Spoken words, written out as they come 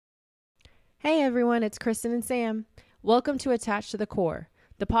Hey everyone, it's Kristen and Sam. Welcome to Attached to the Core,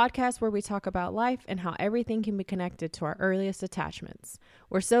 the podcast where we talk about life and how everything can be connected to our earliest attachments.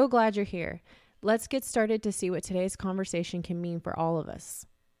 We're so glad you're here. Let's get started to see what today's conversation can mean for all of us.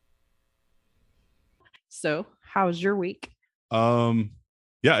 So, how's your week? Yeah,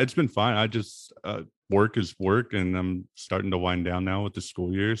 it's been fine. I just work is work, and I'm starting to wind down now with the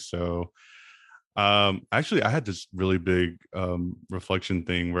school year. So actually I had this really big reflection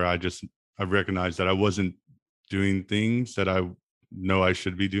thing where I recognized that I wasn't doing things that I know I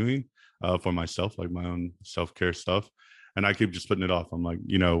should be doing for myself, like my own self-care stuff. And I keep just putting it off. I'm like,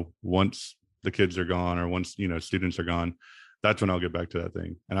 once the kids are gone or once, students are gone, that's when I'll get back to that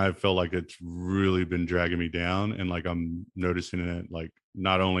thing. And I feel like it's really been dragging me down. And like I'm noticing it like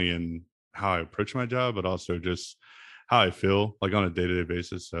not only in how I approach my job, but also just how I feel like on a day-to-day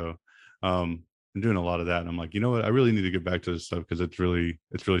basis. So I'm doing a lot of that. And I'm like, you know what? I really need to get back to this stuff because it's really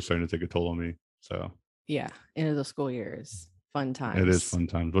starting to take a toll on me. So Yeah, end of the school year is fun it is times. fun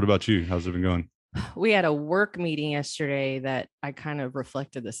times. What about you? How's it been going? We had a work meeting yesterday that I kind of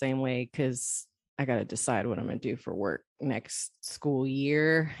reflected the same way because I got to decide what I'm going to do for work next school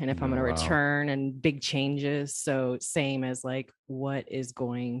year and if I'm Oh, going to wow. return and big changes. So, same as like, what is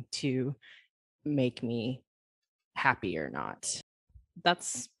going to make me happy or not?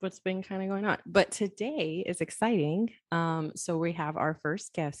 That's what's been kind of going on. But today is exciting. So, we have our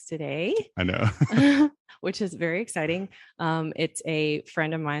first guest today. I know. Which is very exciting. It's a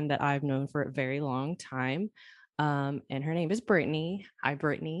friend of mine that I've known for a very long time. And her name is Brittany. Hi,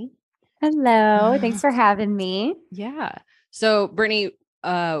 Brittany. Hello. Thanks for having me. Yeah. So, Brittany,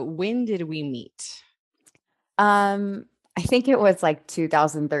 when did we meet? I think it was like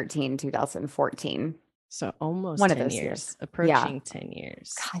 2013, 2014. So almost One of 10 those years, years. Yeah. approaching 10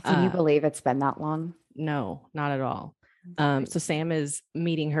 years. God, can you believe it's been that long? No, not at all. So Sam is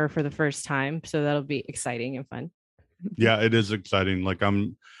meeting her for the first time. So that'll be exciting and fun. Yeah, it is exciting. Like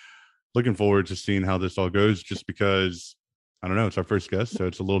I'm looking forward to seeing how this all goes just because I don't know, it's our first guest, so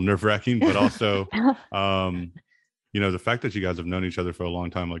it's a little nerve-wracking, but also um, the fact that you guys have known each other for a long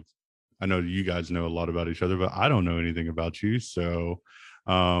time, like I know you guys know a lot about each other, but I don't know anything about you. So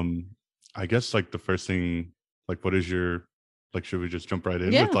um I guess like the first thing, like what is your like should we just jump right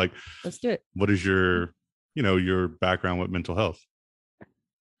in with like let's do it. what is your background with mental health?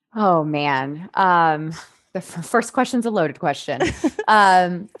 Oh man. The first question's a loaded question. So how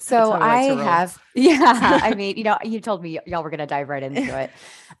I like to I roll. have, yeah, I mean, you told me y'all were going to dive right into it.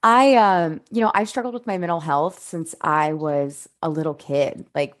 I've struggled with my mental health since I was a little kid.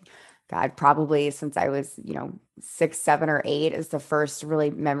 Like, God, probably since I was, 6, 7, or 8 is the first really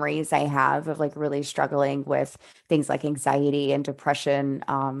memories I have of like really struggling with things like anxiety and depression.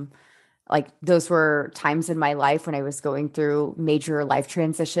 Like those were times in my life when I was going through major life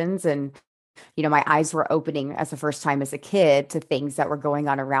transitions and my eyes were opening as the first time as a kid to things that were going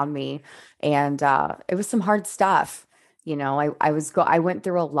on around me. And it was some hard stuff. I went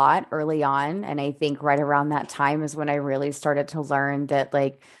through a lot early on. And I think right around that time is when I really started to learn that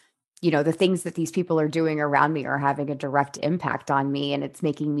like, the things that these people are doing around me are having a direct impact on me. And it's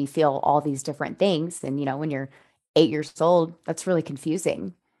making me feel all these different things. And, when you're 8 years old, that's really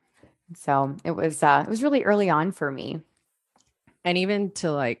confusing. So it was really early on for me. And even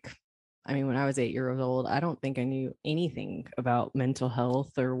to like, I mean, when I was 8 years old, I don't think I knew anything about mental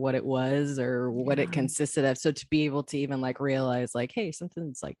health or what it was or what it Yeah. consisted of. So to be able to even like realize like, hey,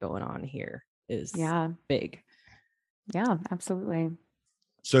 something's like going on here is Yeah. big. Yeah, absolutely.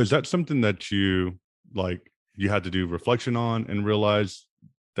 So is that something that you had to do reflection on and realize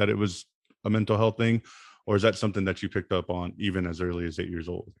that it was a mental health thing, or is that something that you picked up on even as early as 8 years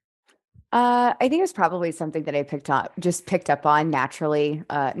old? I think it was probably something that I picked up on naturally.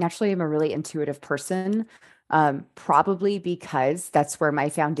 Naturally, I'm a really intuitive person. Probably because that's where my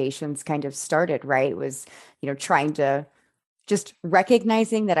foundations kind of started, right? Was, trying to just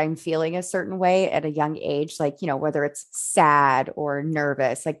recognizing that I'm feeling a certain way at a young age, like, whether it's sad or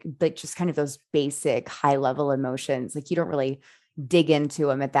nervous, like just kind of those basic high level emotions, like you don't really dig into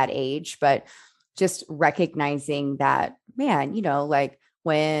them at that age, but just recognizing that, man, like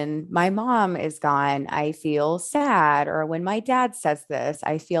when my mom is gone, I feel sad, or when my dad says this,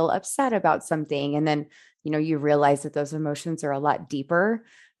 I feel upset about something. And then, you realize that those emotions are a lot deeper.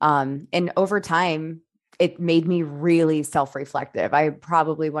 And over time, it made me really self-reflective. I'm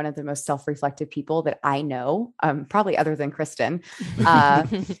probably one of the most self-reflective people that I know, probably other than Kristen.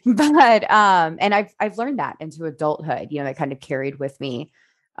 And I've learned that into adulthood, that kind of carried with me.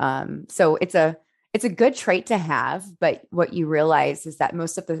 So it's a good trait to have, but what you realize is that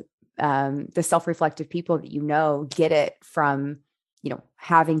most of the self-reflective people that get it from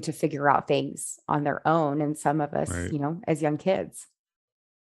having to figure out things on their own. And some of us, Right. As young kids.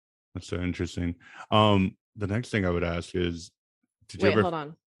 That's so interesting. The next thing I would ask is, did you Wait, ever? hold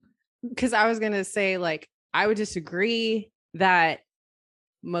on. Because I was going to say, like, I would disagree that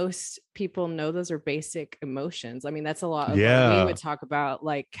most people know those are basic emotions. I mean, that's a lot of what we Yeah. would talk about,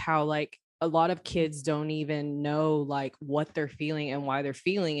 like how like a lot of kids don't even know like what they're feeling and why they're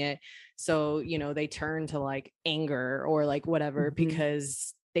feeling it. So, they turn to like anger or like whatever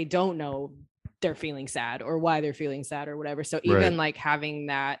because they don't know they're feeling sad or why they're feeling sad or whatever. So even Right. like having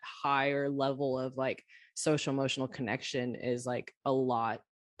that higher level of like social emotional connection is like a lot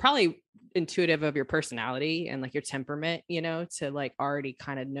probably intuitive of your personality and like your temperament, to like already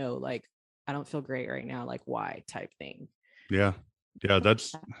kind of know like I don't feel great right now, like why type thing. Yeah.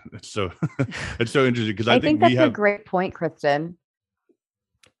 That's so it's so interesting because I I think think that's a great point, Kristen.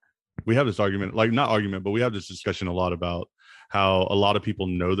 we have this argument, like not argument, but we have this discussion a lot about how a lot of people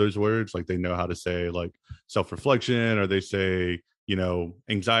know those words, like they know how to say like self-reflection, or they say,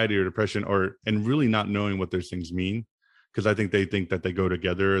 anxiety or depression, and really not knowing what those things mean. Because I think they think that they go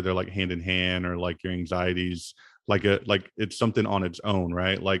together, they're like hand in hand, or like your anxieties like it's something on its own,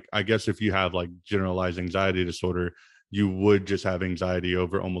 right? Like I guess if you have like generalized anxiety disorder, you would just have anxiety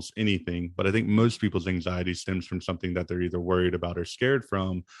over almost anything. But I think most people's anxiety stems from something that they're either worried about or scared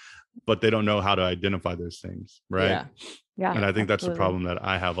from, but they don't know how to identify those things, right? Yeah. And I think that's the absolutely. problem that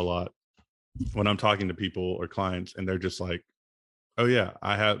I have a lot when I'm talking to people or clients, and they're just like, oh yeah,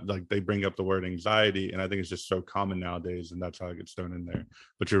 I have, like, they bring up the word anxiety, and I think it's just so common nowadays, and that's how it gets thrown in there.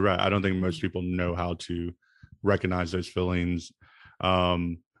 But you're right, I don't think most people know how to recognize those feelings,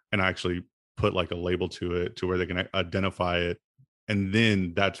 and actually put like a label to it to where they can identify it, and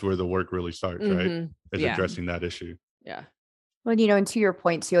then that's where the work really starts, right? Is addressing that issue. Yeah. Well, and to your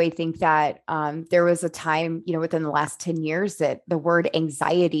point too, I think that there was a time, within the last 10 years that the word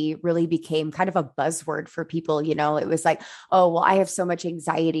anxiety really became kind of a buzzword for people. It was like, oh, well, I have so much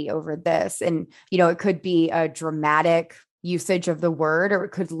anxiety over this. And, it could be a dramatic usage of the word, or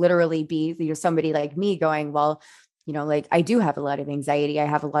it could literally be, somebody like me going, well, like I do have a lot of anxiety. I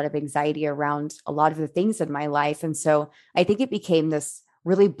have a lot of anxiety around a lot of the things in my life. And so I think it became this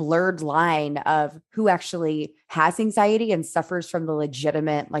really blurred line of who actually has anxiety and suffers from the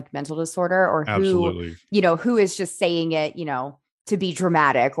legitimate like mental disorder, or Absolutely. who is just saying it, to be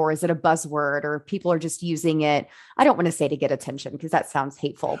dramatic, or is it a buzzword, or people are just using it. I don't want to say to get attention because that sounds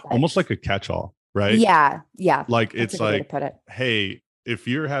hateful. But almost like a catch-all, right? Yeah. Like That's it's a good way to like, put it. hey, if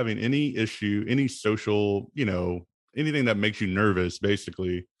you're having any issue, any social, anything that makes you nervous,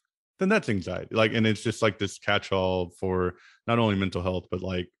 basically, then that's anxiety. Like, and it's just like this catch-all for not only mental health, but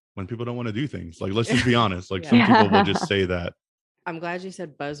like when people don't want to do things. Like, let's just be honest. Like, some people will just say that. I'm glad you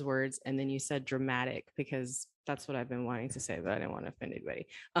said buzzwords and then you said dramatic, because that's what I've been wanting to say, but I didn't want to offend anybody.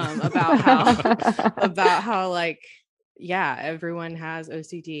 About how like, yeah, everyone has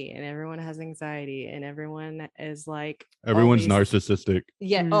OCD and everyone has anxiety and everyone is like Everyone's always, narcissistic.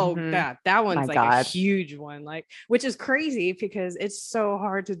 yeah. Oh, that one's My like God. a huge one, like, which is crazy because it's so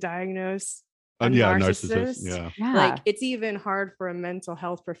hard to diagnose a Yeah, narcissist. Yeah. Like it's even hard for a mental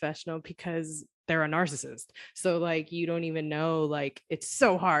health professional because they're a narcissist. So like you don't even know, like it's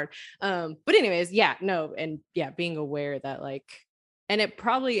so hard. But anyways, yeah, no, and yeah, being aware that like, and it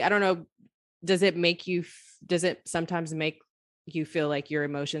probably, I don't know, does it sometimes make you feel like your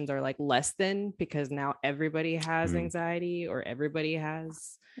emotions are like less than because now everybody has anxiety or everybody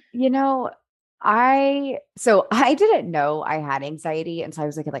has I didn't know I had anxiety until I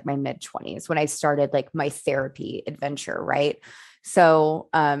was like in like my mid-20s when I started like my therapy adventure, right? So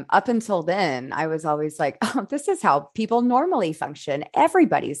up until then, I was always like, oh, this is how people normally function.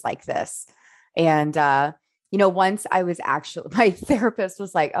 Everybody's like this. And once I was actually, my therapist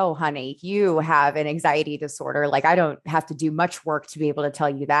was like, oh, honey, you have an anxiety disorder. Like, I don't have to do much work to be able to tell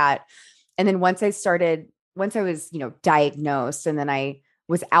you that. And then once I was, diagnosed, and then I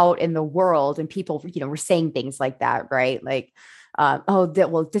was out in the world and people, were saying things like that, right? Like,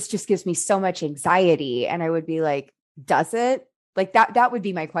 this just gives me so much anxiety. And I would be like, does it? Like that would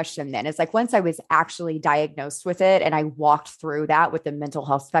be my question then. It's like, once I was actually diagnosed with it and I walked through that with a mental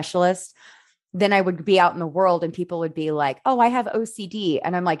health specialist, then I would be out in the world and people would be like, oh, I have OCD.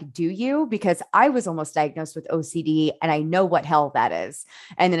 And I'm like, do you? Because I was almost diagnosed with OCD and I know what hell that is.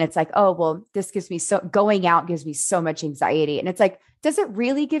 And then it's like, oh, well, going out gives me so much anxiety. And it's like, does it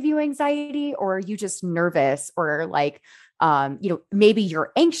really give you anxiety, or are you just nervous, or like, maybe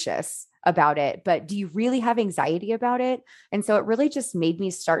you're anxious about it, but do you really have anxiety about it? And so it really just made me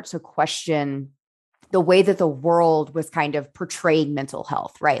start to question the way that the world was kind of portraying mental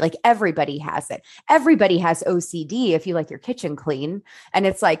health, right? Like everybody has it. Everybody has OCD if you like your kitchen clean. And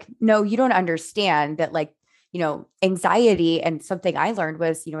it's like, no, you don't understand that, like, anxiety, and something I learned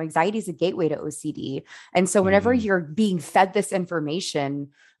was, anxiety is a gateway to OCD. And so whenever you're being fed this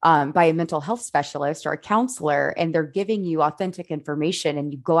information by a mental health specialist or a counselor, and they're giving you authentic information,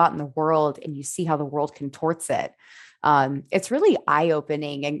 and you go out in the world and you see how the world contorts it, it's really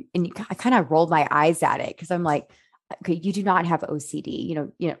eye-opening. And I kind of rolled my eyes at it, because I'm like, okay, you do not have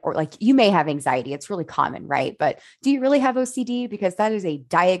OCD, or like you may have anxiety. It's really common, right? But do you really have OCD? Because that is a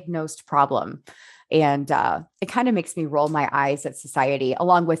diagnosed problem. And it kind of makes me roll my eyes at society,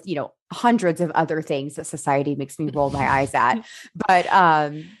 along with, hundreds of other things that society makes me roll my eyes at. But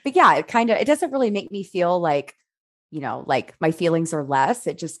yeah, it doesn't really make me feel like, like my feelings are less.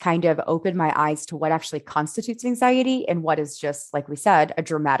 It just kind of opened my eyes to what actually constitutes anxiety, and what is just, like we said, a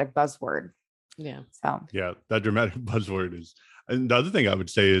dramatic buzzword. Yeah. So yeah, that dramatic buzzword is, and the other thing I would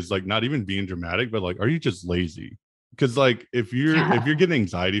say is, like, not even being dramatic, but like, are you just lazy? Because like, if you're getting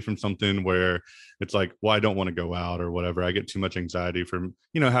anxiety from something where it's like, well, I don't want to go out or whatever, I get too much anxiety from,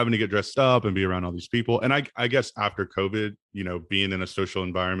 having to get dressed up and be around all these people. And I guess after COVID, being in a social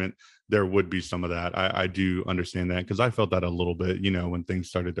environment, there would be some of that. I do understand that, because I felt that a little bit, when things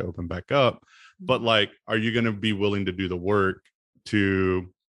started to open back up. But like, are you going to be willing to do the work to,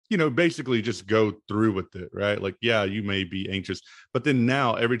 basically just go through with it, right? Like, yeah, you may be anxious, but then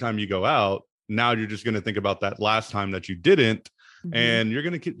now every time you go out, now you're just going to think about that last time that you didn't, and you're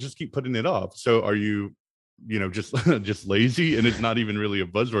going to just keep putting it off. So are you, just lazy? And it's not even really a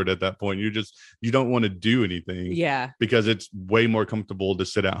buzzword at that point. You don't want to do anything. Yeah. Because it's way more comfortable to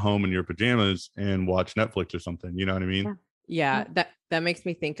sit at home in your pajamas and watch Netflix or something. You know what I mean? Yeah. That makes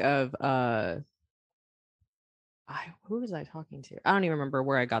me think of, who was I talking to? I don't even remember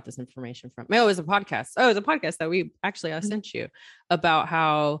where I got this information from. No, it was a podcast. Oh, it was a podcast that we actually, I sent you, about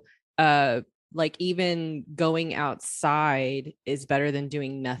how, like, even going outside is better than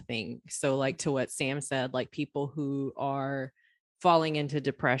doing nothing. So like, to what Sam said, like, people who are falling into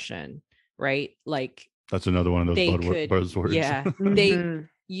depression, right? Like, that's another one of those buzzwords. Yeah.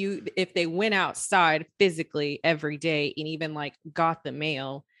 If they went outside physically every day and even like got the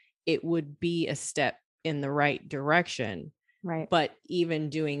mail, it would be a step in the right direction. Right. But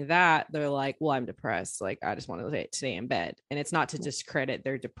even doing that, they're like, well, I'm depressed. Like, I just want to stay in bed. And it's not to discredit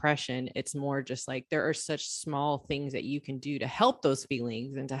their depression. It's more just like, there are such small things that you can do to help those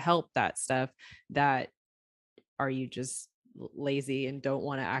feelings and to help that stuff, that are you just lazy and don't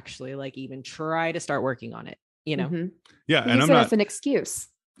want to actually like even try to start working on it, Yeah. And I'm not as an excuse.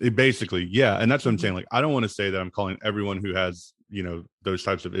 Basically. Yeah. And that's what I'm saying. Like, I don't want to say that I'm calling everyone who has, those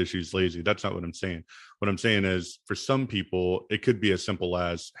types of issues lazy. That's not what I'm saying. What I'm saying is, for some people, it could be as simple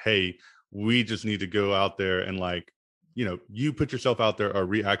as, hey, we just need to go out there and like, you put yourself out there or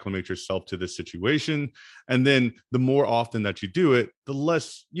reacclimate yourself to this situation. And then the more often that you do it, the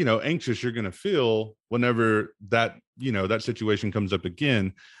less, anxious you're going to feel whenever that, that situation comes up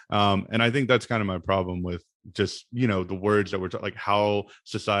again. And I think that's kind of my problem with just, the words that we're like, how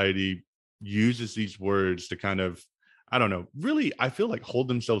society uses these words to kind of, I don't know, really, I feel like hold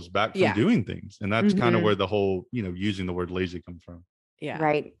themselves back from doing things. And that's kind of where the whole, using the word lazy comes from. Yeah.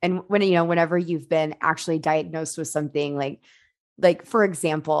 Right. And whenever you've been actually diagnosed with something, like, for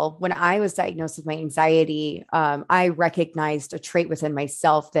example, when I was diagnosed with my anxiety, I recognized a trait within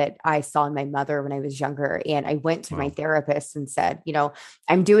myself that I saw in my mother when I was younger. And I went to my therapist and said,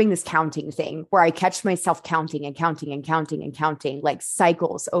 I'm doing this counting thing where I catch myself counting and counting and counting and counting, like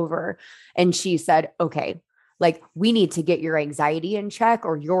cycles over. And she said, okay, like, we need to get your anxiety in check,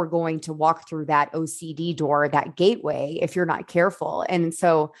 or you're going to walk through that OCD door, that gateway, if you're not careful. And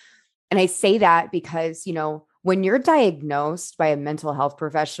so, and I say that because, when you're diagnosed by a mental health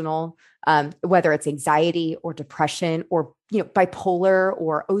professional, whether it's anxiety or depression or, bipolar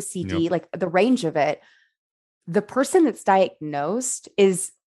or OCD, like the range of it, the person that's diagnosed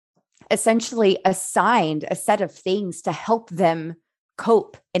is essentially assigned a set of things to help them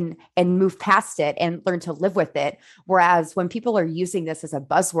cope and move past it and learn to live with it. Whereas when people are using this as a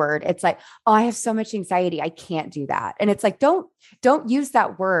buzzword, it's like, oh, I have so much anxiety, I can't do that. And it's like, don't use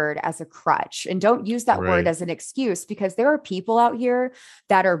that word as a crutch, and don't use that word as an excuse, because there are people out here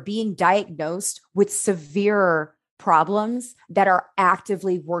that are being diagnosed with severe problems that are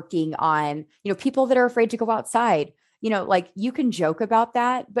actively working on, people that are afraid to go outside. Like, you can joke about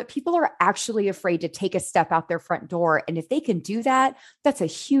that, but people are actually afraid to take a step out their front door. And if they can do that, that's a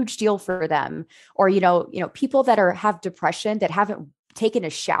huge deal for them. Or, people that have depression that haven't taken a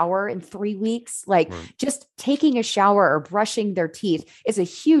shower in 3 weeks. Like Right. just taking a shower or brushing their teeth is a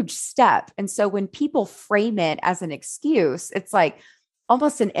huge step. And so when people frame it as an excuse, it's like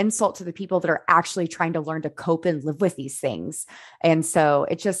almost an insult to the people that are actually trying to learn to cope and live with these things. And so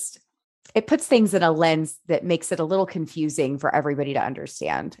it puts things in a lens that makes it a little confusing for everybody to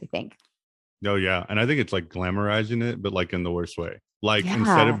understand, I think. No, yeah. And I think it's like glamorizing it, but like in the worst way. Like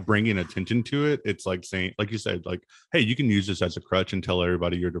instead Yeah. of bringing attention to it, it's like saying, like you said, like, hey, you can use this as a crutch and tell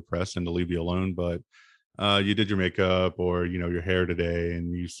everybody you're depressed and to leave you alone. But you did your makeup or, your hair today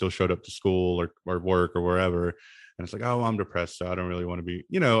and you still showed up to school or work or wherever. And it's like, oh, I'm depressed. So I don't really want to be,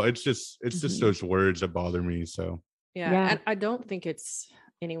 it's just those words that bother me. So, Yeah. And I don't think it's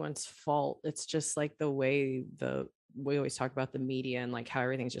anyone's fault. It's just like the way we always talk about the media and like how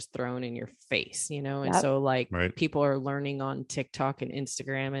everything's just thrown in your face, and so like right. people are learning on TikTok and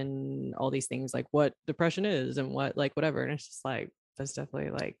Instagram and all these things like what depression is and what like whatever, and it's just like that's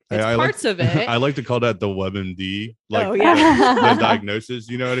definitely like it's parts of it. I like to call that the WebMD, like oh, yeah. the diagnosis.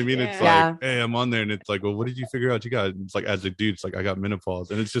 You know what I mean? It's Yeah. like, hey, I'm on there, and it's like, well, what did you figure out? You got? It's like as a dude, it's like I got menopause,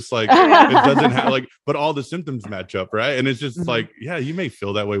 and it's just like it doesn't have like, but all the symptoms match up, right? And it's just like, yeah, you may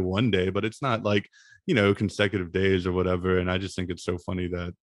feel that way one day, but it's not like consecutive days or whatever. And I just think it's so funny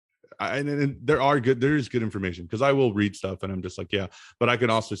that and there is good information because I will read stuff and I'm just like, yeah, but I can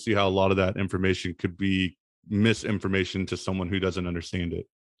also see how a lot of that information could be misinformation to someone who doesn't understand it.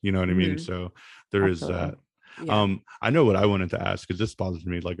 You know what I mean? So there Absolutely. is that. Yeah. I know what I wanted to ask because this bothers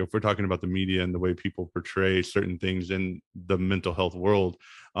me. Like if we're talking about the media and the way people portray certain things in the mental health world.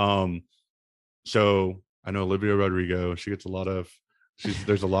 So I know Olivia Rodrigo, she gets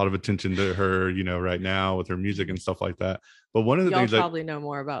there's a lot of attention to her, right now with her music and stuff like that. But one of the Y'all things probably know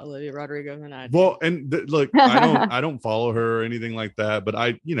more about Olivia Rodrigo than I do. Well, and look, I don't follow her or anything like that, but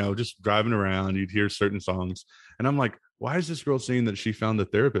I, just driving around, you'd hear certain songs and I'm like, why is this girl saying that she found a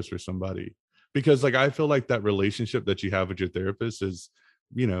therapist for somebody? Because like, I feel like that relationship that you have with your therapist is,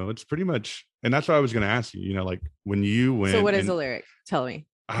 it's pretty much, and that's what I was going to ask you, like when you went. So what is the lyric? Tell me.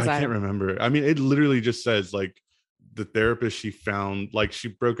 I can't remember. I mean, it literally just says like the therapist she found, like she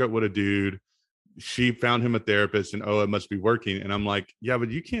broke up with a dude. She found him a therapist and it must be working. And I'm like, yeah, but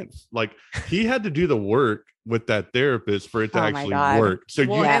you can't, like he had to do the work with that therapist for it to actually work. So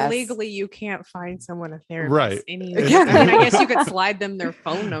and legally you can't find someone a therapist. Right. Anyway. I mean, I guess you could slide them their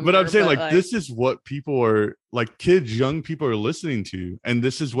phone number. But I'm saying like this is what people are like young people are listening to. And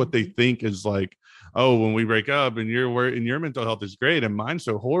this is what they think is like, oh, when we break up and your mental health is great and mine's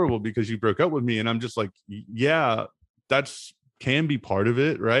so horrible because you broke up with me. And I'm just like, yeah, that's can be part of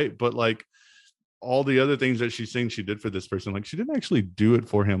it. Right. But like, all the other things that she's saying she did for this person, like she didn't actually do it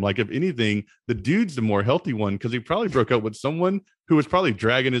for him. Like if anything, the dude's the more healthy one because he probably broke up with someone who was probably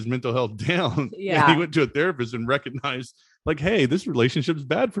dragging his mental health down. Yeah. And he went to a therapist and recognized like, hey, this relationship's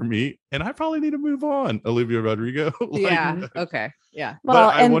bad for me and I probably need to move on. Olivia Rodrigo. Yeah. Okay. Yeah.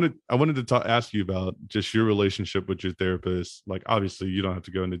 Well, but I wanted to ask you about just your relationship with your therapist. Like obviously you don't have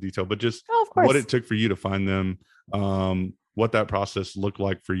to go into detail, but just what it took for you to find them, what that process looked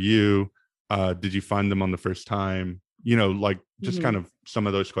like for you. Did you find them on the first time? Like just kind of some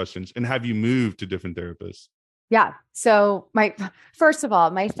of those questions. And have you moved to different therapists? Yeah. So first of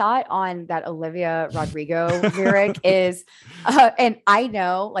all, my thought on that Olivia Rodrigo lyric is, and I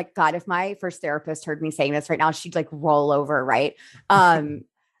know like, God, if my first therapist heard me saying this right now, she'd like roll over. Right.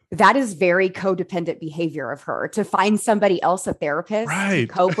 That is very codependent behavior of her to find somebody else a therapist to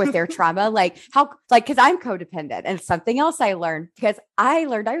cope with their trauma. Cause I'm codependent, and it's something else I learned because I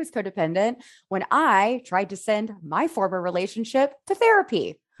learned I was codependent when I tried to send my former relationship to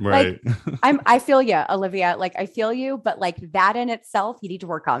therapy. Right. Like, I feel you, Olivia. Like I feel you, but like that in itself, you need to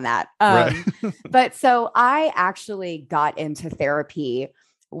work on that. Right. But so I actually got into therapy.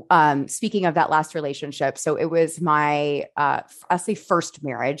 Speaking of that last relationship. So it was my, I'll say first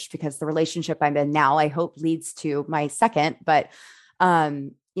marriage because the relationship I'm in now, I hope leads to my second, but,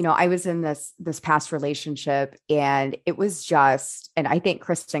 I was in this past relationship and it was just, and I think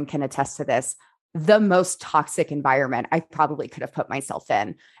Kristen can attest to this, the most toxic environment I probably could have put myself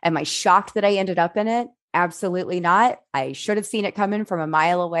in. Am I shocked that I ended up in it? Absolutely not. I should have seen it coming from a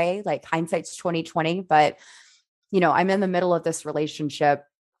mile away, like hindsight's 2020, but I'm in the middle of this relationship.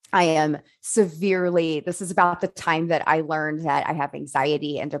 I am this is about the time that I learned that I have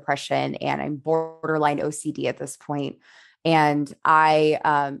anxiety and depression and I'm borderline OCD at this point. And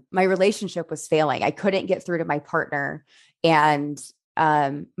my relationship was failing. I couldn't get through to my partner. And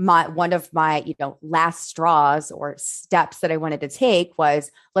one of my, last straws or steps that I wanted to take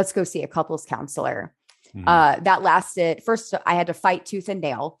was let's go see a couples counselor. That lasted first. I had to fight tooth and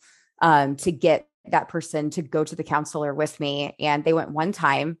nail, to get that person to go to the counselor with me. And they went one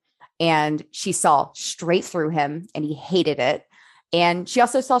time and she saw straight through him and he hated it. And she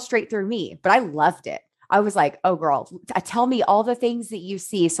also saw straight through me, but I loved it. I was like, oh, girl, tell me all the things that you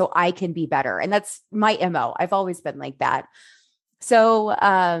see so I can be better. And that's my MO. I've always been like that. So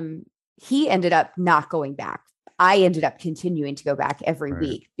he ended up not going back. I ended up continuing to go back every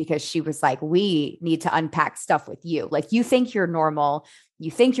week because she was like, we need to unpack stuff with you. Like, you think you're normal.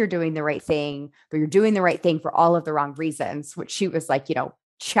 You think you're doing the right thing, but you're doing the right thing for all of the wrong reasons, which she was like,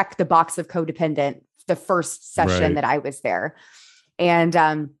 check the box of codependent the first session that I was there. And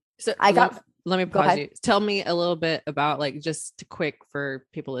so I got... Let me pause you. Tell me a little bit about, like, just quick for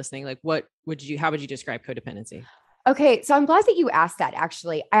people listening, like, how would you describe codependency? Okay. So I'm glad that you asked that.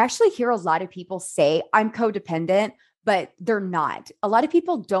 Actually, I hear a lot of people say I'm codependent, but they're not. A lot of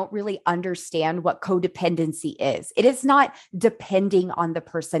people don't really understand what codependency is. It is not depending on the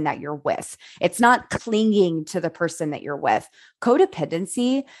person that you're with. It's not clinging to the person that you're with.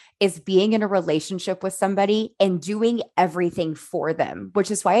 Codependency is being in a relationship with somebody and doing everything for them,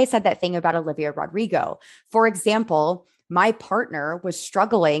 which is why I said that thing about Olivia Rodrigo. For example, my partner was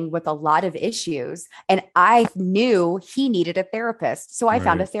struggling with a lot of issues and I knew he needed a therapist. So I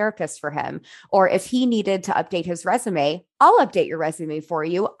found a therapist for him. Or if he needed to update his resume, I'll update your resume for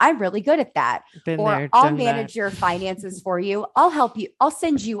you. I'm really good at that. I'll manage your finances for you. I'll help you. I'll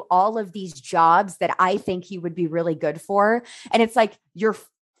send you all of these jobs that I think you would be really good for. And it's like,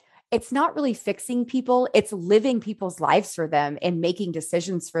 it's not really fixing people. It's living people's lives for them and making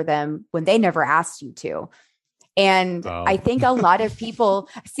decisions for them when they never asked you to. And I think a lot of people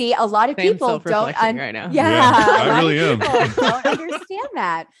don't right now. I really am. Don't understand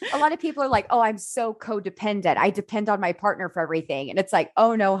that. A lot of people are like, oh, I'm so codependent. I depend on my partner for everything. And it's like,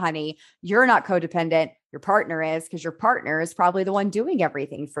 oh no, honey, you're not codependent. Your partner is, because your partner is probably the one doing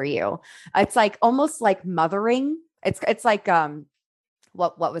everything for you. It's like almost like mothering. It's like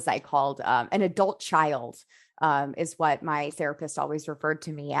what was I called? An adult child. Is what my therapist always referred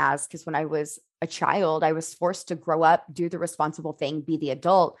to me as, because when I was a child, I was forced to grow up, do the responsible thing, be the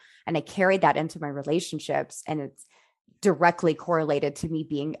adult. And I carried that into my relationships. And it's directly correlated to me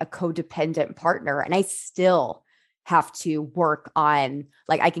being a codependent partner. And I still have to work on,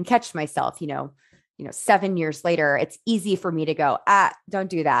 like, I can catch myself, 7 years later, it's easy for me to go, don't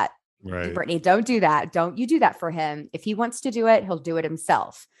do that. Right. Brittany, don't do that. Don't you do that for him. If he wants to do it, he'll do it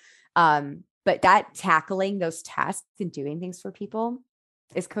himself. But that tackling those tasks and doing things for people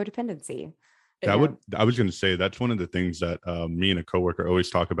is codependency. I was going to say that's one of the things that me and a coworker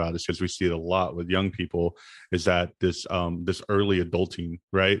always talk about, is because we see it a lot with young people, is that this early adulting,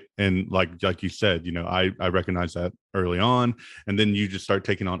 right? And like you said, I recognize that early on, and then you just start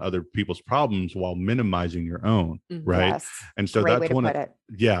taking on other people's problems while minimizing your own, right? Yes. And so Great that's one of it.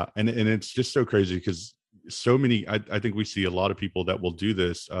 Yeah, and it's just so crazy because so many. I think we see a lot of people that will do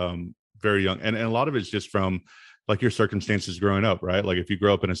this very young, and a lot of it's just from like your circumstances growing up, right? Like if you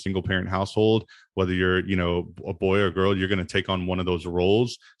grow up in a single parent household, whether you're, a boy or a girl, you're going to take on one of those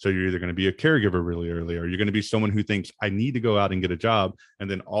roles. So you're either going to be a caregiver really early, or you're going to be someone who thinks I need to go out and get a job. And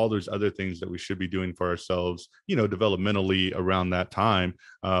then all those other things that we should be doing for ourselves, developmentally around that time,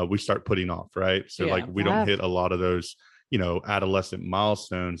 we start putting off, right? So we don't hit a lot of those, adolescent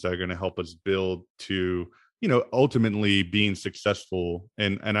milestones that are going to help us build to, ultimately being successful.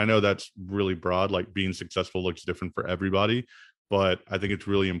 And I know that's really broad, like being successful looks different for everybody, but I think it's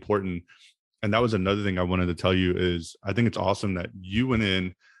really important. And that was another thing I wanted to tell you is I think it's awesome that you went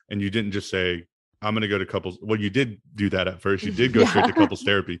in and you didn't just say, I'm going to go to couples. Well, you did do that at first. You did go straight to couples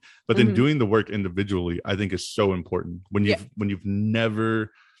therapy, but then doing the work individually, I think is so important when you've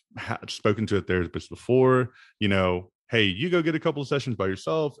never spoken to a therapist before, hey, you go get a couple of sessions by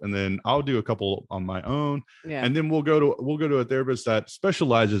yourself, and then I'll do a couple on my own. Yeah. And then we'll go to a therapist that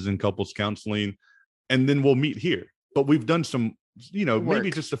specializes in couples counseling, and then we'll meet here. But we've done some, work.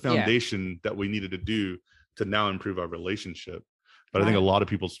 Maybe just the foundation that we needed to do to now improve our relationship. But I think a lot of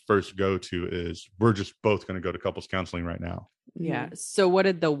people's first go-to is we're just both going to go to couples counseling right now. Yeah. So what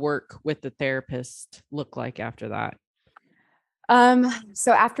did the work with the therapist look like after that?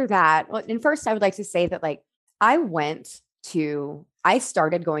 So after that, and first I would like to say that I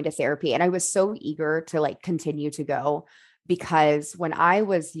started going to therapy, and I was so eager to continue to go, because when I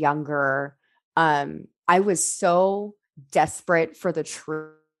was younger, I was so desperate for the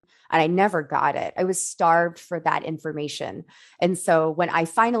truth, and I never got it. I was starved for that information. And so when I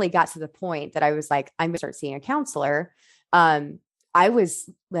finally got to the point that I was like, I'm going to start seeing a counselor, I was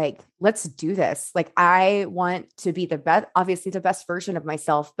like, let's do this. Like, I want to be the best version of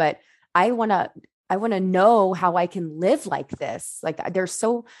myself, but I want to I want to know how I can live like this. Like there's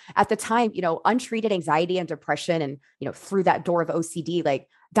so at the time, untreated anxiety and depression and, through that door of OCD, like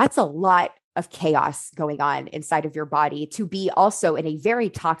that's a lot of chaos going on inside of your body to be also in a very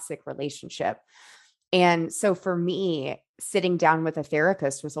toxic relationship. And so for me, sitting down with a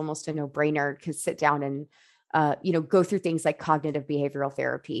therapist was almost a no-brainer, because sit down and go through things like cognitive behavioral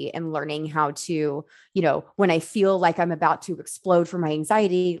therapy and learning how to, when I feel like I'm about to explode from my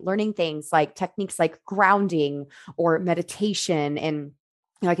anxiety, learning things like techniques like grounding or meditation. And,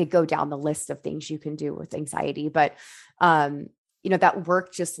 I could go down the list of things you can do with anxiety, but, that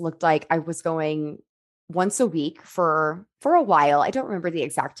work just looked like I was going once a week for a while. I don't remember the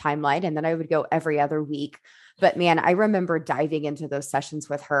exact timeline. And then I would go every other week. But man, I remember diving into those sessions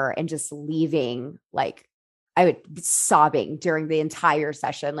with her and just leaving, like I would be sobbing during the entire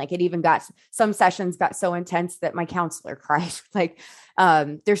session. Like it even some sessions got so intense that my counselor cried. Like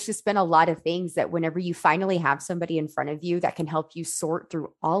there's just been a lot of things that whenever you finally have somebody in front of you that can help you sort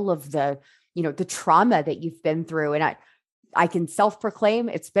through all of the, the trauma that you've been through. And I can self-proclaim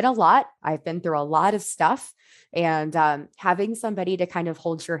it's been a lot. I've been through a lot of stuff, and having somebody to kind of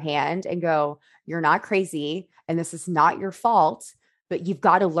hold your hand and go, you're not crazy. And this is not your fault, but you've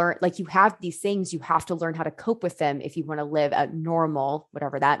got to learn, like you have these things, you have to learn how to cope with them if you want to live a normal,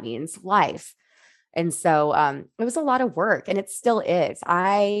 whatever that means, life. And so it was a lot of work, and it still is.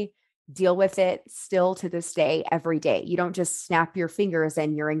 I deal with it still to this day, every day. You don't just snap your fingers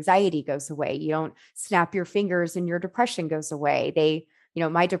and your anxiety goes away. You don't snap your fingers and your depression goes away.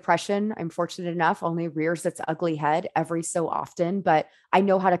 My depression, I'm fortunate enough, only rears its ugly head every so often, but I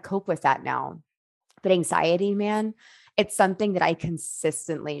know how to cope with that now. But anxiety, man, it's something that I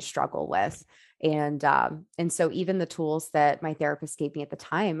consistently struggle with. And so even the tools that my therapist gave me at the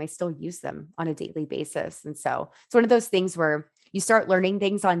time, I still use them on a daily basis. And so it's one of those things where you start learning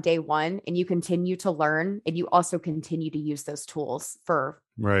things on day one and you continue to learn, and you also continue to use those tools for,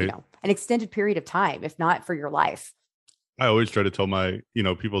 an extended period of time, if not for your life. I always try to tell my,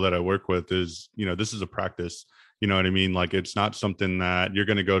 people that I work with is, this is a practice. You know what I mean? Like, it's not something that you're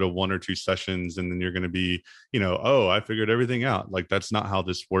going to go to 1 or 2 sessions and then you're going to be, oh, I figured everything out. Like, that's not how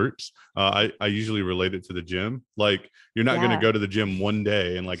this works. I usually relate it to the gym. Like, you're not going to go to the gym one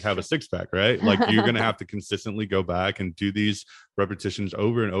day and like have a 6-pack, right? Like, you're going to have to consistently go back and do these repetitions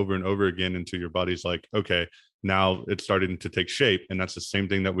over and over and over again until your body's like, okay, now it's starting to take shape. And that's the same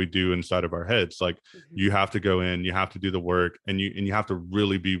thing that we do inside of our heads. Like, you have to go in, you have to do the work, and you have to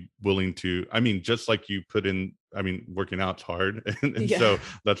really be willing to, just like you put in, working out's hard. And so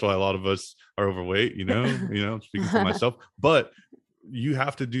that's why a lot of us are overweight, speaking for myself, but you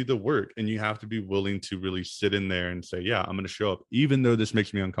have to do the work, and you have to be willing to really sit in there and say, yeah, I'm going to show up, even though this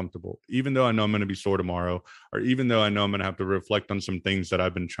makes me uncomfortable, even though I know I'm going to be sore tomorrow, or even though I know I'm going to have to reflect on some things that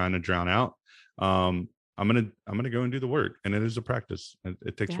I've been trying to drown out. I'm gonna go and do the work, and it is a practice.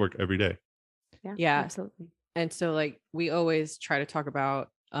 It takes work every day. Yeah, absolutely. And so, like, we always try to talk about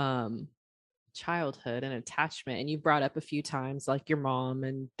childhood and attachment, and you brought up a few times like your mom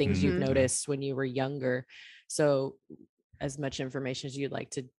and things you've noticed when you were younger. So, as much information as you'd like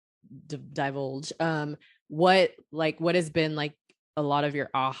to divulge, what has been like a lot of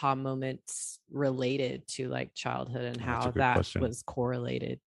your aha moments related to like childhood and how that was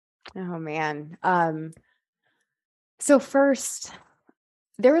correlated? Oh man. So first,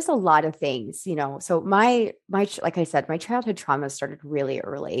 there was a lot of things, so my, like I said, my childhood trauma started really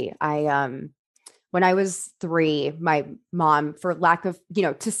early. When I was 3, my mom, for lack of,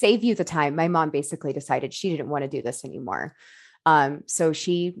 to save you the time, my mom basically decided she didn't want to do this anymore. So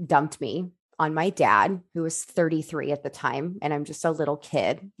she dumped me on my dad, who was 33 at the time. And I'm just a little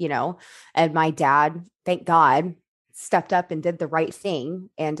kid, and my dad, thank God, stepped up and did the right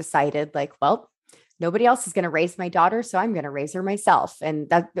thing and decided like, well, nobody else is going to raise my daughter, so I'm going to raise her myself. And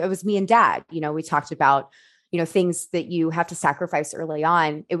that was me and dad. We talked about, things that you have to sacrifice early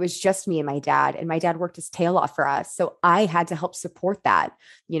on. It was just me and my dad worked his tail off for us. So I had to help support that.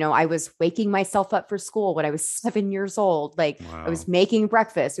 I was waking myself up for school when I was 7 years old. Like, wow. I was making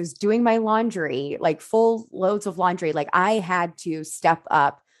breakfast, I was doing my laundry, like full loads of laundry. Like, I had to step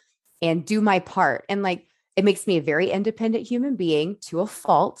up and do my part. And like, it makes me a very independent human being to a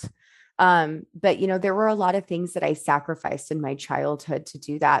fault. But there were a lot of things that I sacrificed in my childhood to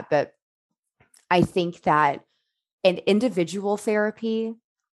do that. But I think that in individual therapy,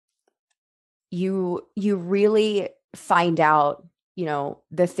 you really find out,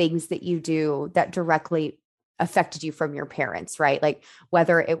 the things that you do that directly affected you from your parents, right? Like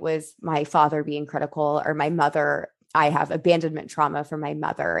whether it was my father being critical or my mother. I have abandonment trauma from my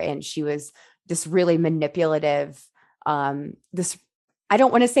mother, and she was this really manipulative, this I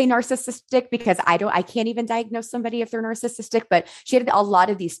don't want to say narcissistic because I can't even diagnose somebody if they're narcissistic, but she had a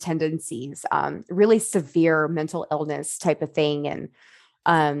lot of these tendencies, really severe mental illness type of thing. And,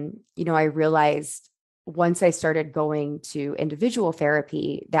 I realized once I started going to individual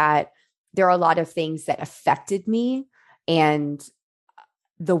therapy that there are a lot of things that affected me, and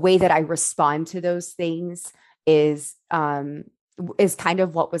the way that I respond to those things is, is kind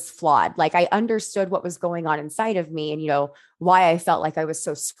of what was flawed. Like I understood what was going on inside of me, and, why I felt like I was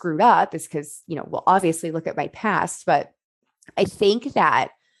so screwed up is because, we'll obviously look at my past, but I think that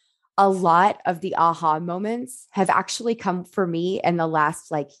a lot of the aha moments have actually come for me in the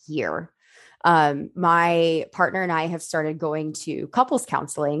last year. My partner and I have started going to couples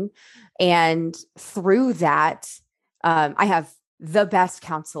counseling, and through that, I have the best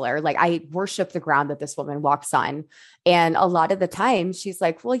counselor. Like I worship the ground that this woman walks on. And a lot of the time she's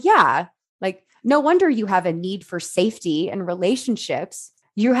like, well, yeah, like no wonder you have a need for safety in relationships.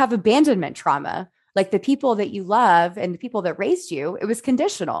 You have abandonment trauma. Like the people that you love and the people that raised you, it was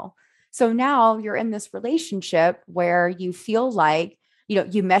conditional. So now you're in this relationship where you feel like,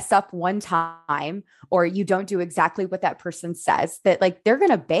 you mess up one time or you don't do exactly what that person says, that like they're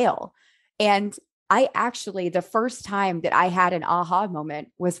going to bail. And I actually, the first time that I had an aha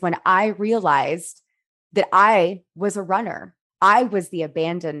moment was when I realized that I was a runner. I was the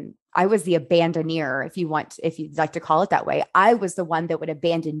abandoner, if you'd like to call it that way. I was the one that would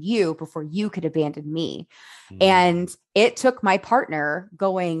abandon you before you could abandon me. And it took my partner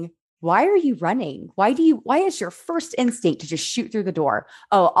going, why are you running? Why is your first instinct to just shoot through the door?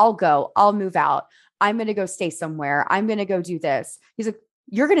 Oh, I'll go, I'll move out. I'm going to go stay somewhere. I'm going to go do this. He's like,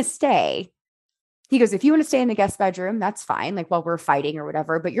 you're going to stay. He goes, if you want to stay in the guest bedroom, that's fine. Like while we're fighting or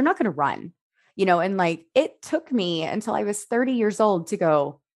whatever, but you're not going to run, and like, it took me until I was 30 years old to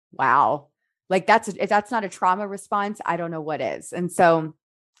go, wow, like if that's not a trauma response, I don't know what is. And so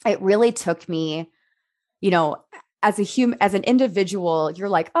it really took me, as an individual, you're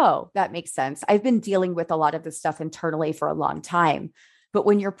like, oh, that makes sense. I've been dealing with a lot of this stuff internally for a long time. But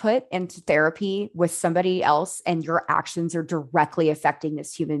when you're put into therapy with somebody else and your actions are directly affecting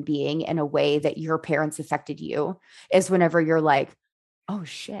this human being in a way that your parents affected you, is whenever you're like, oh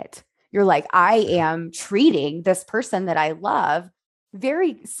shit, you're like, I am treating this person that I love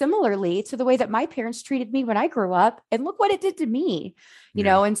very similarly to the way that my parents treated me when I grew up. And look what it did to me,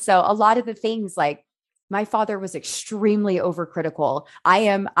 And so a lot of the things, like, my father was extremely overcritical.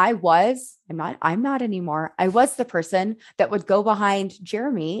 I'm not anymore. I was the person that would go behind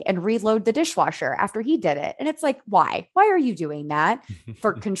Jeremy and reload the dishwasher after he did it. And it's like, why? Why are you doing that?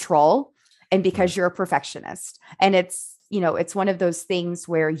 For control and because you're a perfectionist. And it's one of those things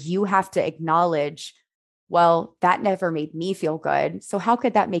where you have to acknowledge, well, that never made me feel good. So how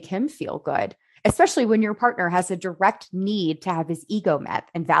could that make him feel good? Especially when your partner has a direct need to have his ego met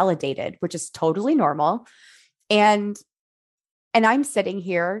and validated, which is totally normal. And I'm sitting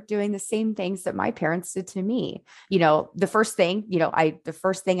here doing the same things that my parents did to me. The first thing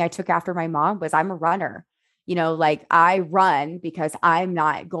I took after my mom was, I'm a runner. Like I run because I'm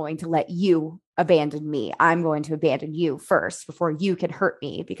not going to let you abandon me. I'm going to abandon you first before you can hurt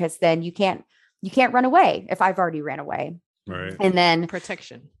me, because then you can't run away if I've already ran away. Right. And then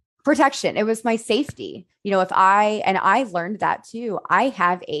protection. It was my safety. I learned that too. I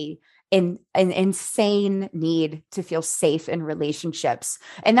have an insane need to feel safe in relationships,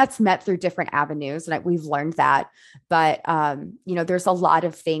 and that's met through different avenues. And we've learned that, but there's a lot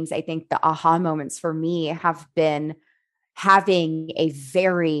of things. I think the aha moments for me have been having a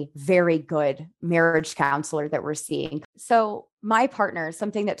very, very good marriage counselor that we're seeing. So my partner,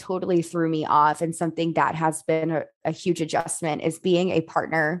 something that totally threw me off and something that has been a huge adjustment is being a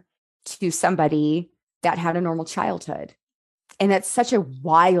partner to somebody that had a normal childhood. And that's such a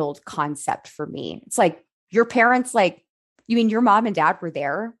wild concept for me. It's like, your parents, like, you mean your mom and dad were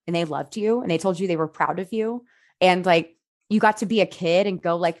there and they loved you and they told you they were proud of you. And like, you got to be a kid and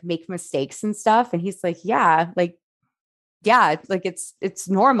go like make mistakes and stuff. And he's like, yeah, like it's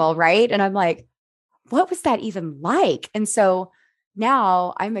normal. Right. And I'm like, what was that even like? And so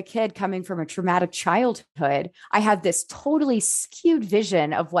now I'm a kid coming from a traumatic childhood. I have this totally skewed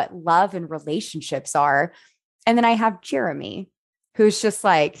vision of what love and relationships are. And then I have Jeremy, who's just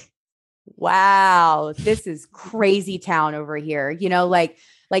like, wow, this is crazy town over here. Like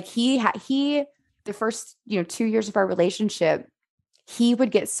he, the first, 2 years of our relationship, he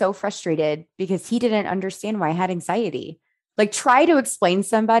would get so frustrated because he didn't understand why I had anxiety. Like, try to explain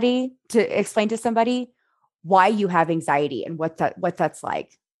to somebody why you have anxiety and what that's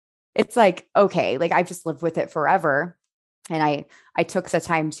like. It's like, okay, like I've just lived with it forever. And I took the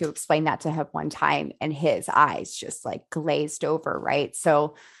time to explain that to him one time, and his eyes just like glazed over. Right.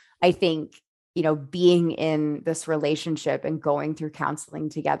 So I think, being in this relationship and going through counseling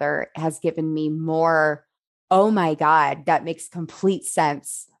together has given me more, oh my God, that makes complete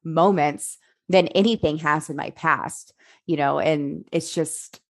sense moments than anything has in my past, and it's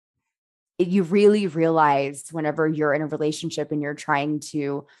just, you really realize whenever you're in a relationship and you're trying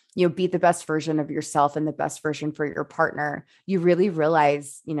to, be the best version of yourself and the best version for your partner, you really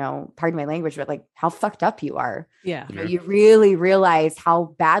realize, pardon my language, but like how fucked up you are. Yeah. You really realize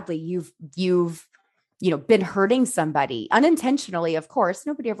how badly you've been hurting somebody unintentionally. Of course,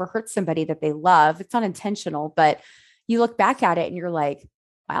 nobody ever hurts somebody that they love. It's not intentional, but you look back at it and you're like,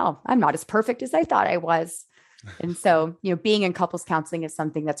 wow, I'm not as perfect as I thought I was. And so, being in couples counseling is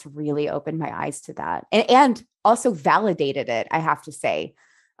something that's really opened my eyes to that, and also validated it. I have to say,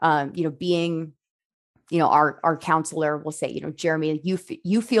 being, our counselor will say, Jeremy,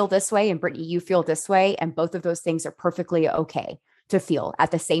 you feel this way, and Brittany, you feel this way, and both of those things are perfectly okay to feel at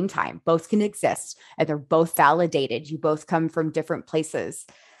the same time. Both can exist, and they're both validated. You both come from different places,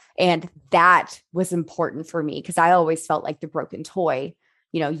 and that was important for me because I always felt like the broken toy.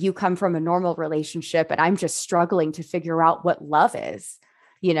 You come from a normal relationship and I'm just struggling to figure out what love is,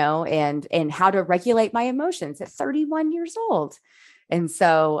 and how to regulate my emotions at 31 years old. And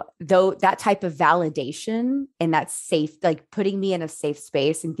so though that type of validation and that safe, like putting me in a safe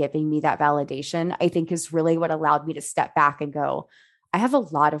space and giving me that validation, I think is really what allowed me to step back and go, I have a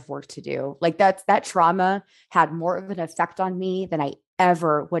lot of work to do. Like that trauma had more of an effect on me than I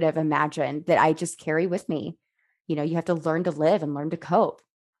ever would have imagined, that I just carry with me. You have to learn to live and learn to cope.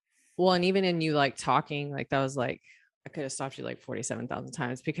 Well, and even in you like talking, like that was like, I could have stopped you like 47,000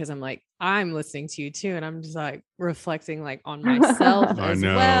 times because I'm listening to you too. And I'm just like reflecting like on myself as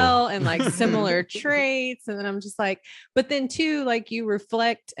well. And like similar traits. And then I'm just like, but then too, like you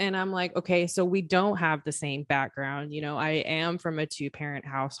reflect and I'm like, okay, so we don't have the same background. I am from a 2-parent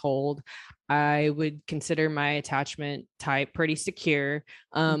household. I would consider my attachment type pretty secure.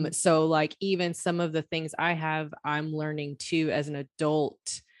 So like even some of the things I have, I'm learning too as an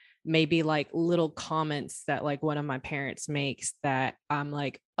adult, maybe like little comments that like one of my parents makes that I'm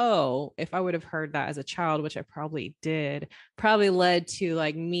like, oh, if I would have heard that as a child, which I probably did, probably led to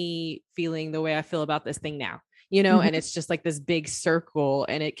like me feeling the way I feel about this thing now, and it's just like this big circle,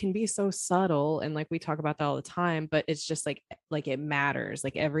 and it can be so subtle. And like we talk about that all the time, but it's just like it matters.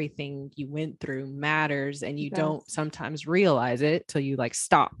 Like everything you went through matters, and you don't sometimes realize it till you like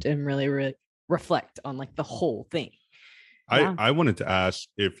stopped and really reflect on like the whole thing. I wanted to ask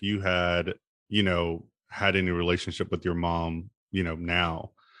if you had, had any relationship with your mom,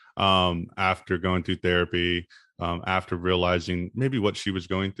 now, after going through therapy, after realizing maybe what she was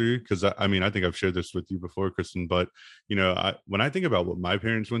going through. Cause I mean, I think I've shared this with you before, Kristen, but when I think about what my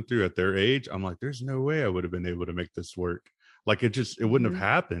parents went through at their age, I'm like, there's no way I would have been able to make this work. Like it wouldn't have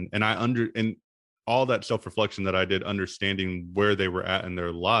happened. And and all that self-reflection that I did, understanding where they were at in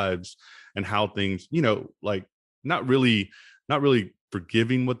their lives and how things, like, not really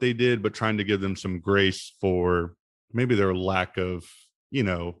forgiving what they did, but trying to give them some grace for maybe their lack of,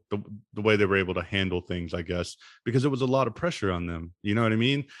 the way they were able to handle things, I guess, because it was a lot of pressure on them. You know what I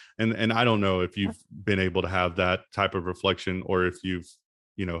mean? And I don't know if you've been able to have that type of reflection, or if you've,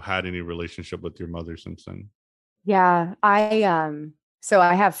 had any relationship with your mother since then. Yeah, so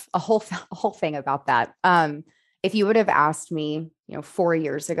I have a whole thing about that. If you would have asked me, 4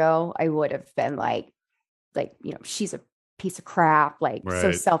 years ago, I would have been like, she's a piece of crap, like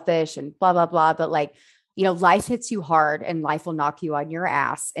so selfish and blah, blah, blah. But like, life hits you hard and life will knock you on your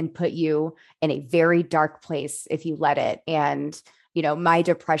ass and put you in a very dark place if you let it. And, my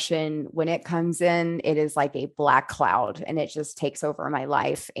depression, when it comes in, it is like a black cloud and it just takes over my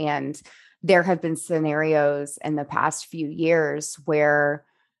life. And there have been scenarios in the past few years where,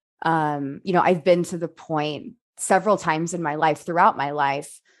 I've been to the point several times in my life, throughout my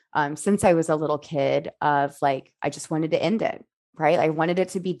life, since I was a little kid, of like, I just wanted to end it, right? I wanted it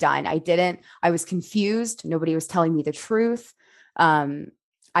to be done. I was confused. Nobody was telling me the truth. And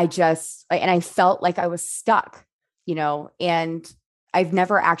I felt like I was stuck, and I've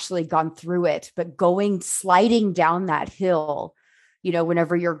never actually gone through it, but sliding down that hill,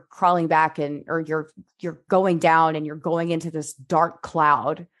 whenever you're crawling back or you're going down and you're going into this dark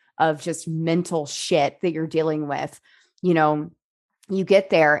cloud of just mental shit that you're dealing with, you get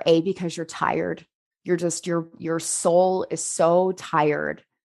there, because you're tired. Your soul is so tired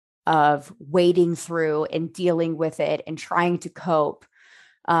of wading through and dealing with it and trying to cope.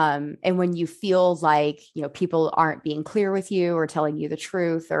 And when you feel like, people aren't being clear with you or telling you the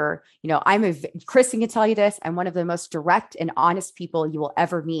truth, or, Kristen can tell you this, I'm one of the most direct and honest people you will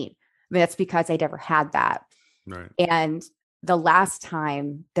ever meet. I mean, that's because I never had that. Right. And the last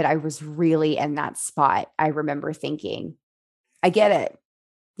time that I was really in that spot, I remember thinking, I get it.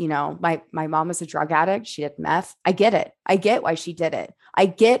 My mom was a drug addict. She did meth. I get it. I get why she did it. I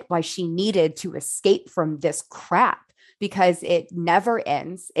get why she needed to escape from this crap, because it never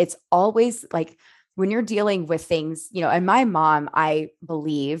ends. It's always like when you're dealing with things, and my mom, I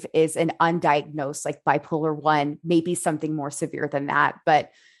believe, is an undiagnosed, like bipolar 1, maybe something more severe than that.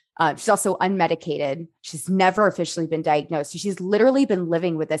 But she's also unmedicated. She's never officially been diagnosed. She's literally been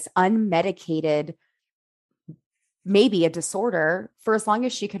living with this unmedicated, maybe a disorder, for as long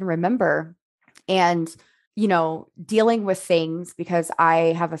as she can remember. And, dealing with things, because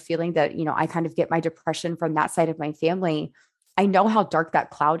I have a feeling that, I kind of get my depression from that side of my family. I know how dark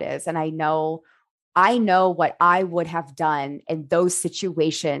that cloud is. And I know what I would have done in those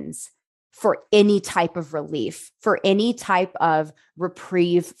situations for any type of relief, for any type of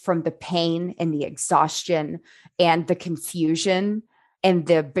reprieve from the pain and the exhaustion and the confusion and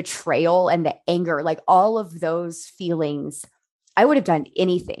the betrayal and the anger, like all of those feelings. I would have done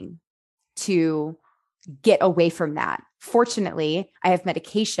anything to get away from that. Fortunately, I have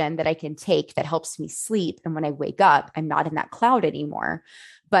medication that I can take that helps me sleep. And when I wake up, I'm not in that cloud anymore.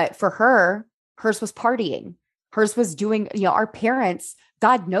 But for her, hers was partying. Hers was doing, our parents,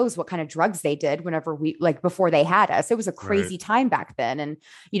 God knows what kind of drugs they did whenever before they had us. It was a crazy time back then. And,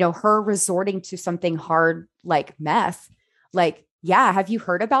 her resorting to something hard like meth, like, yeah, have you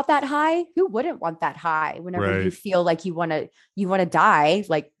heard about that high? Who wouldn't want that high whenever you feel like you want to die?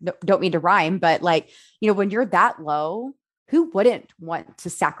 Like, don't mean to rhyme, but like, when you're that low, who wouldn't want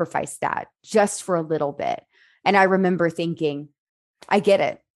to sacrifice that just for a little bit? And I remember thinking, I get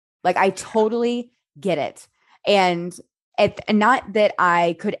it. Like, I totally get it. And not that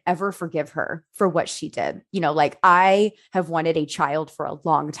I could ever forgive her for what she did. Like, I have wanted a child for a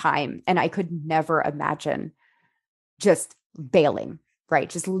long time, and I could never imagine just bailing, right?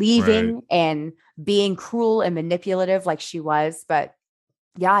 Just leaving and being cruel and manipulative like she was. But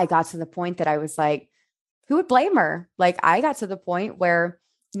yeah, I got to the point that I was like, who would blame her? Like, I got to the point where,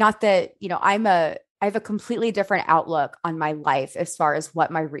 not that, I have a completely different outlook on my life as far as what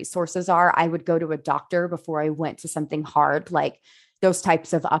my resources are. I would go to a doctor before I went to something hard, like those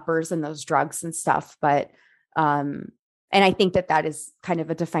types of uppers and those drugs and stuff. But, and I think that is kind of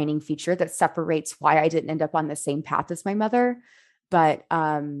a defining feature that separates why I didn't end up on the same path as my mother. But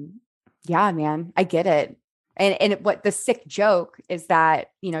yeah, man, I get it. And what the sick joke is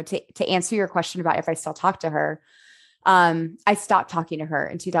that, to answer your question about if I still talk to her, I stopped talking to her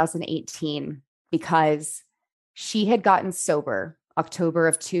in 2018 because she had gotten sober October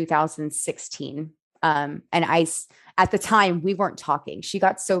of 2016. And at the time, we weren't talking. She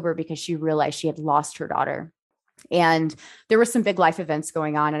got sober because she realized she had lost her daughter. And there were some big life events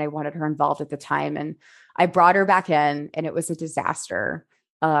going on, and I wanted her involved at the time. And I brought her back in, and it was a disaster.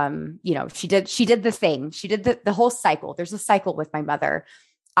 She did the thing. She did the whole cycle. There's a cycle with my mother.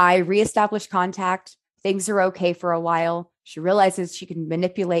 I reestablished contact. Things are okay for a while. She realizes she can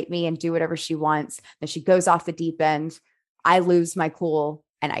manipulate me and do whatever she wants. Then she goes off the deep end. I lose my cool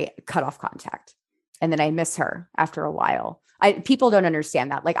and I cut off contact. And then I miss her after a while. People don't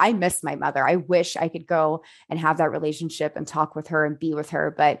understand that. Like, I miss my mother. I wish I could go and have that relationship and talk with her and be with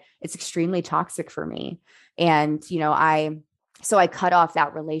her, but it's extremely toxic for me. And, so I cut off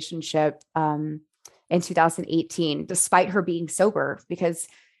that relationship in 2018, despite her being sober, because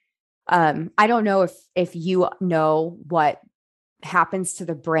I don't know if you know what happens to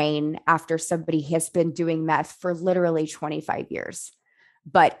the brain after somebody has been doing meth for literally 25 years,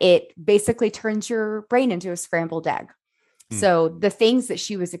 but it basically turns your brain into a scrambled egg. So the things that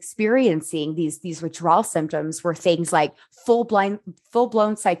she was experiencing, these withdrawal symptoms, were things like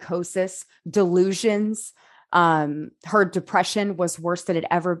full-blown psychosis, delusions. Her depression was worse than it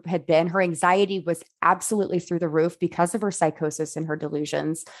ever had been. Her anxiety was absolutely through the roof because of her psychosis and her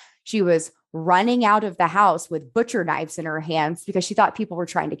delusions. She was running out of the house with butcher knives in her hands because she thought people were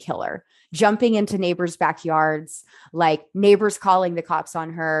trying to kill her, jumping into neighbors' backyards, like neighbors calling the cops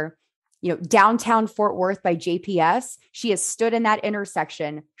on her. Downtown Fort Worth by JPS, she has stood in that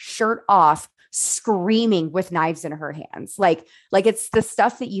intersection, shirt off, screaming with knives in her hands. Like it's the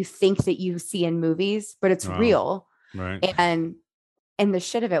stuff that you think that you see in movies, but it's real. Right. And the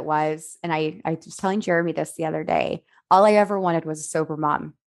shit of it was, and I was telling Jeremy this the other day, all I ever wanted was a sober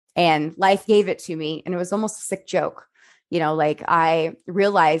mom, and life gave it to me. And it was almost a sick joke. I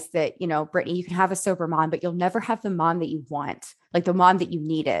realized that, Brittany, you can have a sober mom, but you'll never have the mom that you want. like the mom that you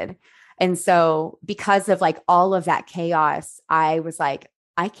needed. And so because of like all of that chaos, I was like,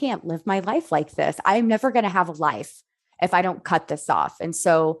 I can't live my life like this. I'm never going to have a life if I don't cut this off. And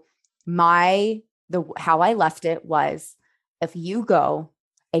so how I left it was, if you go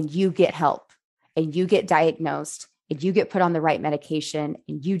and you get help and you get diagnosed and you get put on the right medication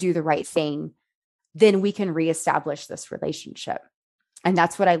and you do the right thing, then we can reestablish this relationship. And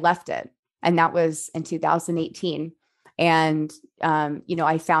that's what I left it. And that was in 2018. And,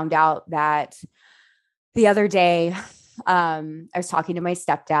 I found out that the other day, I was talking to my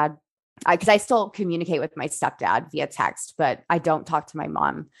stepdad, because I still communicate with my stepdad via text, but I don't talk to my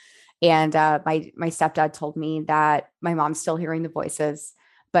mom. And my stepdad told me that my mom's still hearing the voices,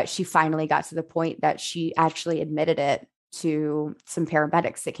 but she finally got to the point that she actually admitted it to some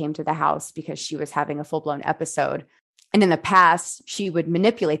paramedics that came to the house because she was having a full-blown episode. And in the past, she would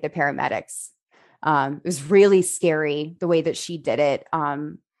manipulate the paramedics. It was really scary the way that she did it.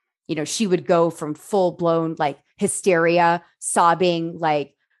 She would go from full-blown like hysteria, sobbing,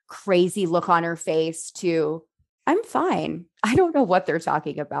 like crazy look on her face, to I'm fine. I don't know what they're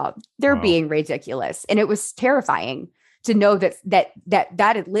talking about. They're being ridiculous. And it was terrifying to know that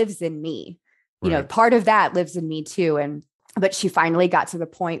it lives in me. Right. Part of that lives in me too. But she finally got to the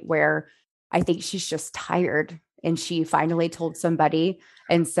point where I think she's just tired, and she finally told somebody.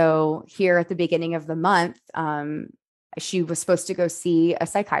 And so here at the beginning of the month, she was supposed to go see a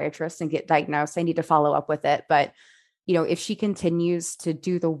psychiatrist and get diagnosed. I need to follow up with it. But, if she continues to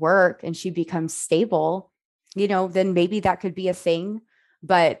do the work and she becomes stable, then maybe that could be a thing.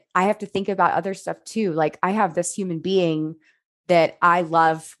 But I have to think about other stuff too. Like, I have this human being that I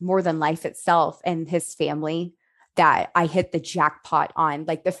love more than life itself, and his family that I hit the jackpot on,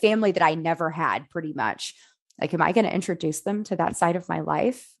 like the family that I never had, pretty much. Like, am I going to introduce them to that side of my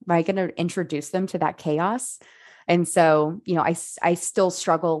life? Am I going to introduce them to that chaos? And so, I still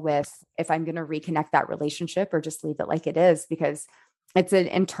struggle with if I'm going to reconnect that relationship or just leave it like it is, because it's an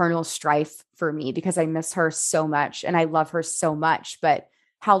internal strife for me, because I miss her so much and I love her so much. But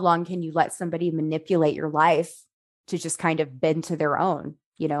how long can you let somebody manipulate your life to just kind of bend to their own,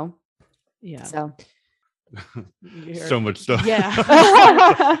 Yeah. So so much stuff. Yeah.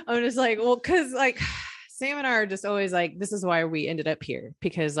 I'm just like, well, because like Sam and I are just always like, this is why we ended up here,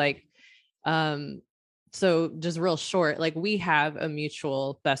 because like, so just real short, like we have a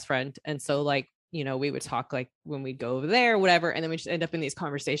mutual best friend. And so like, we would talk like when we'd go over there, whatever. And then we just end up in these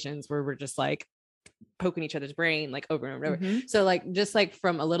conversations where we're just like poking each other's brain, like over and over. Mm-hmm. So like, just like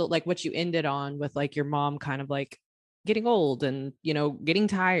from a little, like what you ended on with like your mom kind of like getting old and, getting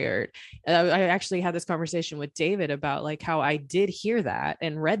tired. I actually had this conversation with David about like how I did hear that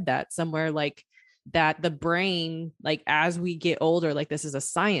and read that somewhere, like that the brain, like as we get older, like this is a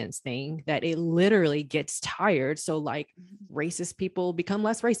science thing, that it literally gets tired. So like racist people become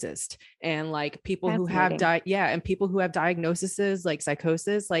less racist, and like people who have and people who have diagnoses like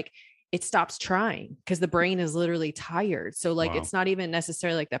psychosis, like it stops trying because the brain is literally tired. So like, it's not even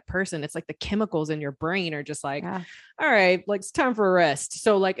necessarily like that person. It's like the chemicals in your brain are just like, all right, like it's time for a rest.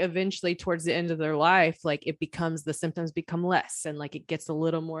 So like eventually towards the end of their life, like the symptoms become less, and like it gets a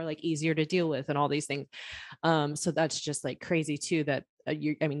little more like easier to deal with and all these things. So that's just like crazy too, that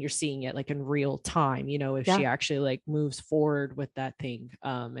you're seeing it like in real time, if she actually like moves forward with that thing,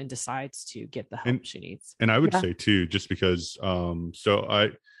 and decides to get the help she needs. And I would say too, just because,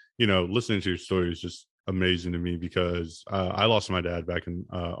 listening to your story is just amazing to me, because I lost my dad back in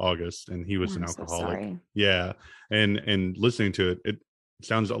August, and he was an alcoholic. Yeah. And listening to it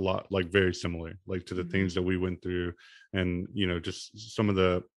sounds a lot like very similar, like to the things that we went through, and, just some of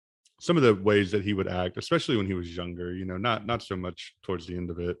the ways that he would act, especially when he was younger, not so much towards the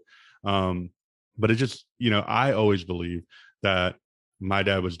end of it. But it just, I always believe that my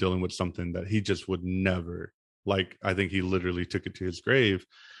dad was dealing with something that he just would never, like, I think he literally took it to his grave,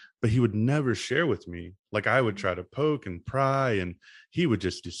 but he would never share with me. Like, I would try to poke and pry, and he would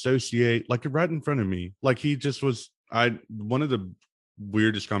just dissociate, like right in front of me. Like, he just was, one of the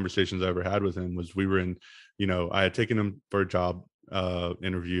weirdest conversations I ever had with him was, we were in, I had taken him for a job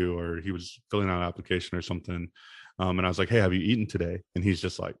interview, or he was filling out an application or something. And I was like, hey, have you eaten today? And he's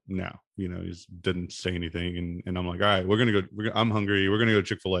just like, no, he didn't say anything. And I'm like, all right, we're going to go, I'm hungry. We're going to go to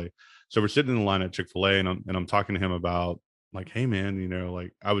Chick-fil-A. So we're sitting in the line at Chick-fil-A, and I'm talking to him about, like, hey man,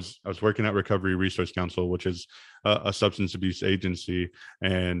 like I was working at Recovery Resource Council, which is a substance abuse agency.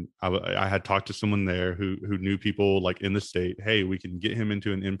 And I had talked to someone there who knew people like in the state. Hey, we can get him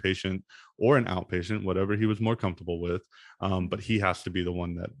into an inpatient or an outpatient, whatever he was more comfortable with. But he has to be the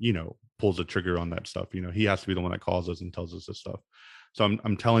one that, pulls the trigger on that stuff. He has to be the one that calls us and tells us this stuff. So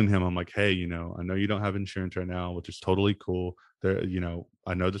I'm telling him, I'm like, hey, I know you don't have insurance right now, which is totally cool. There,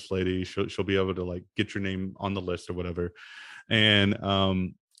 I know this lady, she'll be able to like get your name on the list or whatever. And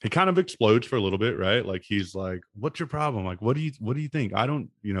he kind of explodes for a little bit, right? Like he's like, what's your problem? Like, what do you think? I don't,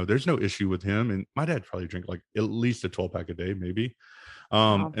 there's no issue with him. And my dad probably drink like at least a 12-pack a day, maybe.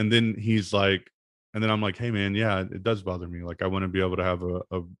 Wow. And then he's like, and then I'm like, hey man, yeah, it does bother me. Like I want to be able to have a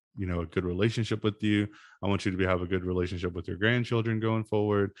good relationship with you. I want you to have a good relationship with your grandchildren going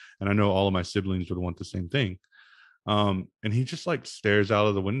forward. And I know all of my siblings would want the same thing. And he just like stares out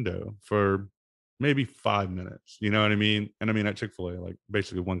of the window for maybe 5 minutes, you know what I mean? And I mean at Chick-fil-A, like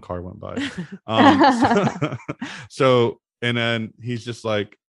basically one car went by. So and then he's just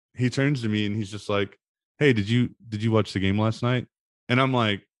like, he turns to me and he's just like, hey, did you watch the game last night? And I'm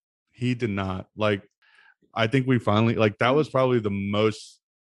like, he did not. Like, I think we finally, like, that was probably the most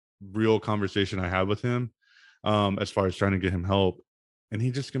real conversation I had with him, as far as trying to get him help. And he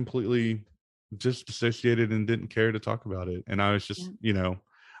just completely just dissociated and didn't care to talk about it. And I was just,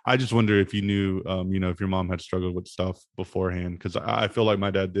 I just wonder if you knew, if your mom had struggled with stuff beforehand, because I feel like my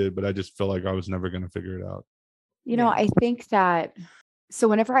dad did, but I just feel like I was never going to figure it out. I think that, so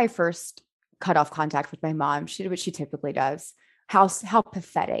whenever I first cut off contact with my mom, she did what she typically does. How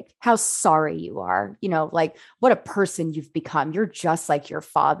pathetic, how sorry you are, like what a person you've become. You're just like your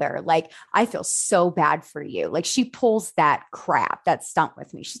father. Like, I feel so bad for you. Like she pulls that crap, that stunt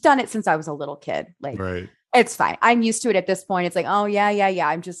with me. She's done it since I was a little kid. Like, right. It's fine. I'm used to it at this point. It's like, oh yeah.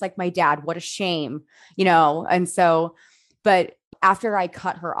 I'm just like my dad. What a shame, And so, but after I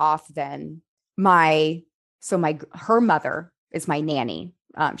cut her off, then her mother is my nanny.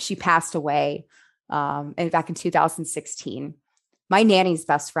 She passed away and back in 2016. My nanny's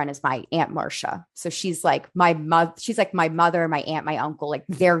best friend is my Aunt Marcia. So she's like my mother. She's like my mother, my aunt, my uncle, like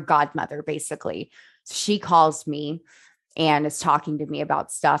their godmother, basically. So she calls me and is talking to me about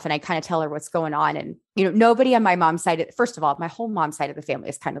stuff. And I kind of tell her what's going on. And, nobody on my mom's side, first of all, my whole mom's side of the family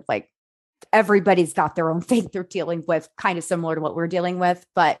is kind of like, everybody's got their own thing they're dealing with, kind of similar to what we're dealing with,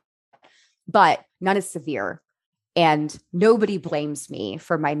 but none is severe. And nobody blames me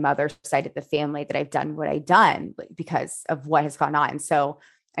for my mother's side of the family that I've done what I've done because of what has gone on. So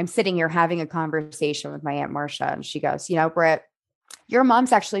I'm sitting here having a conversation with my Aunt Marcia, and she goes, Britt, your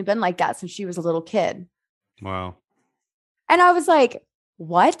mom's actually been like that since she was a little kid. Wow. And I was like,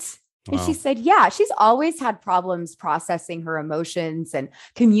 what? Wow. And she said, yeah, she's always had problems processing her emotions and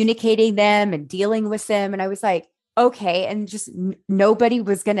communicating them and dealing with them. And I was like, okay. And just nobody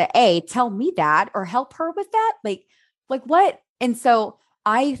was going to tell me that or help her with that. Like what? And so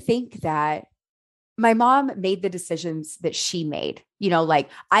I think that my mom made the decisions that she made, like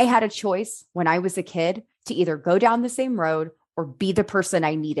I had a choice when I was a kid to either go down the same road or be the person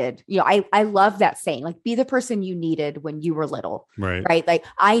I needed. I love that saying, like, be the person you needed when you were little, right? Like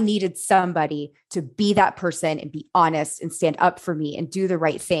I needed somebody to be that person and be honest and stand up for me and do the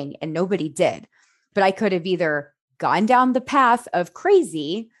right thing. And nobody did. But I could have either gone down the path of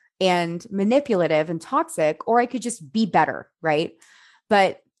crazy and manipulative and toxic, or I could just be better. Right.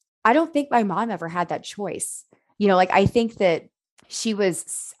 But I don't think my mom ever had that choice. Like I think that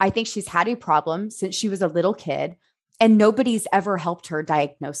I think she's had a problem since she was a little kid, and nobody's ever helped her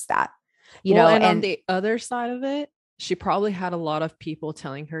diagnose that, and on the other side of it, she probably had a lot of people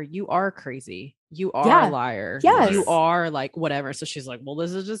telling her, you are crazy. You are a liar. Yes. You are like whatever. So she's like, well,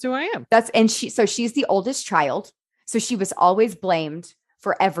 this is just who I am. So she's the oldest child. So she was always blamed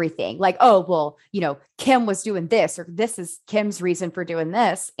for everything. Like, oh, well, Kim was doing this, or this is Kim's reason for doing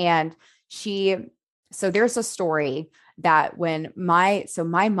this. And so there's a story that when my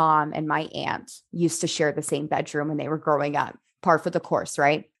mom and my aunt used to share the same bedroom when they were growing up, par for the course,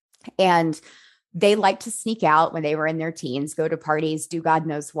 right? And they liked to sneak out when they were in their teens, go to parties, do God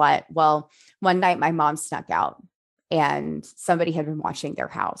knows what. Well, one night my mom snuck out and somebody had been watching their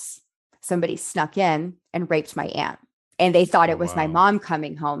house. Somebody snuck in and raped my aunt. And they thought it was my mom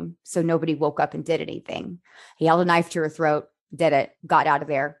coming home. So nobody woke up and did anything. He held a knife to her throat, did it, got out of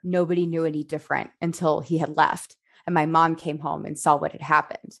there. Nobody knew any different until he had left. And my mom came home and saw what had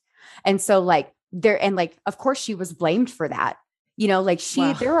happened. And so of course she was blamed for that.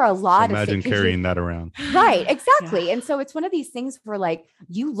 There are a lot of imagine carrying that around. Right. Exactly. Yeah. And so it's one of these things where like,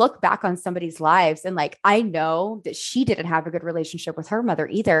 you look back on somebody's lives and like, I know that she didn't have a good relationship with her mother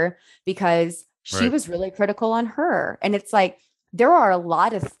either, because she was really critical on her. And it's like, there are a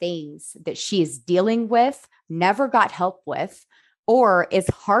lot of things that she is dealing with, never got help with, or is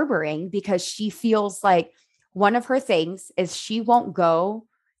harboring because she feels like one of her things is she won't go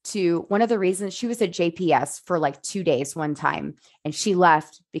to one of the reasons she was at JPS for like 2 days one time, and she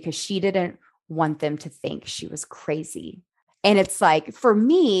left because she didn't want them to think she was crazy. And it's like, for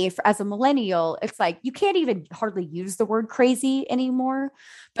me, as a millennial, it's like, you can't even hardly use the word crazy anymore.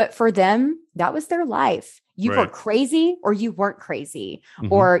 But for them, that was their life. You were Right. crazy or you weren't crazy,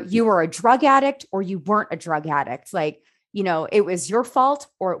 Mhm. or you were a drug addict or you weren't a drug addict. Like, it was your fault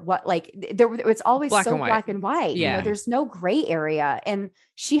or what, like it's always Black so and white. black and white. Yeah. There's no gray area. And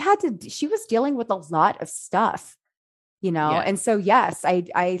she was dealing with a lot of stuff. Yeah. And so, yes,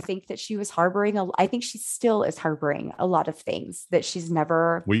 I think that she was harboring, I think she still is harboring a lot of things that she's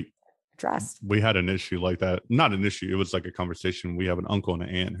never We addressed. we had an issue like that. Not an issue. It was like a conversation. We have an uncle and an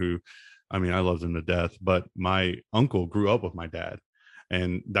aunt who, I mean, I love them to death, but my uncle grew up with my dad.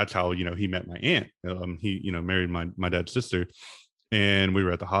 And that's how, he met my aunt. He, married my dad's sister. And we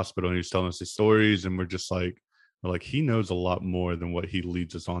were at the hospital and he was telling us his stories. And we're like, he knows a lot more than what he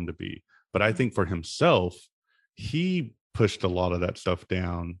leads us on to be. But I think for himself, he pushed a lot of that stuff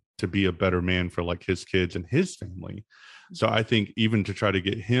down to be a better man for like his kids and his family. So I think even to try to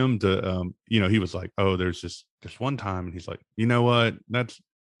get him to, he was like, oh, there's this one time, and he's like, you know what,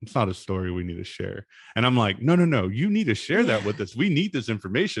 it's not a story we need to share. And I'm like, no, you need to share that with us. We need this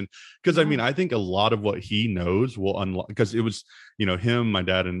information. Because I mean, I think a lot of what he knows will unlock, because it was, him, my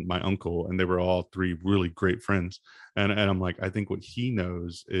dad, and my uncle, and they were all three really great friends. And I'm like, I think what he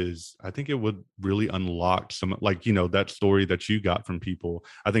knows is, I think it would really unlock some, like, that story that you got from people.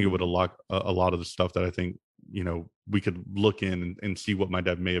 I think it would unlock a lot of the stuff that I think, we could look in and see what my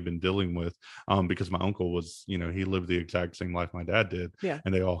dad may have been dealing with. Because my uncle was, he lived the exact same life my dad did. Yeah.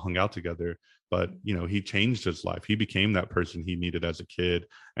 And they all hung out together. But, he changed his life. He became that person he needed as a kid.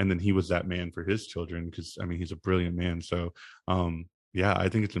 And then he was that man for his children, because, I mean, he's a brilliant man. So, yeah, I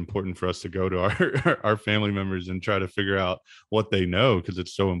think it's important for us to go to our family members and try to figure out what they know, because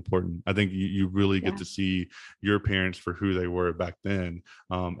it's so important. I think you really get to see your parents for who they were back then,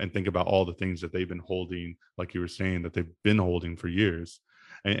 and think about all the things that they've been holding, like you were saying, that they've been holding for years,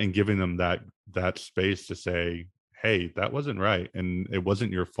 and giving them that space to say, hey, that wasn't right, and it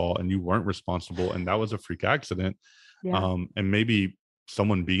wasn't your fault, and you weren't responsible, and that was a freak accident. And maybe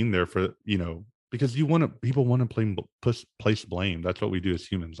someone being there for, because people want to place blame. That's what we do as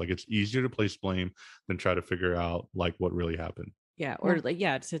humans. Like, it's easier to place blame than try to figure out like what really happened. Yeah. Or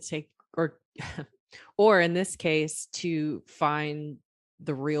to take, or in this case, to find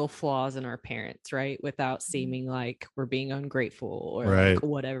the real flaws in our parents, right? Without seeming like we're being ungrateful or like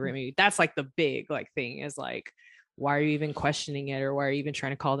whatever it may be. That's like the big thing is like, why are you even questioning it, or why are you even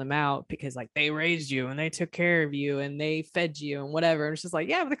trying to call them out? Because like they raised you and they took care of you and they fed you and whatever. And it's just like,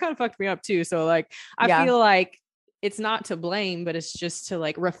 yeah, but they kind of fucked me up too. So like, I feel like it's not to blame, but it's just to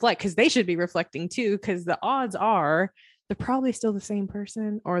like reflect, because they should be reflecting too, because the odds are they're probably still the same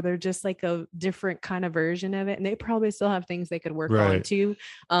person, or they're just like a different kind of version of it, and they probably still have things they could work on too.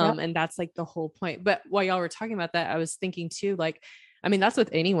 And that's like the whole point. But while y'all were talking about that, I was thinking too, like, I mean, that's with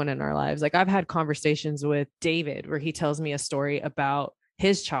anyone in our lives. Like, I've had conversations with David where he tells me a story about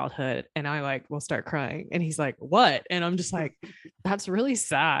his childhood, and I like will start crying, and he's like, what? And I'm just like, that's really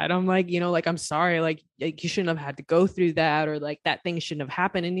sad. I'm like, like, I'm sorry, like you shouldn't have had to go through that, or like that thing shouldn't have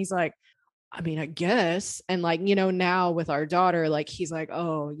happened. And he's like, I mean, I guess. And like, now with our daughter, like, he's like,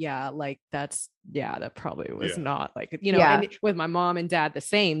 oh yeah, like that probably was not like, and with my mom and dad, the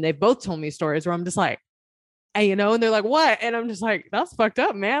same. They both told me stories where I'm just like, and they're like, what? And I'm just like, that's fucked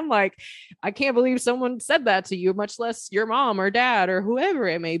up, man. Like, I can't believe someone said that to you, much less your mom or dad or whoever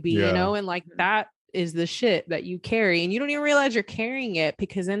it may be, and like, that is the shit that you carry, and you don't even realize you're carrying it,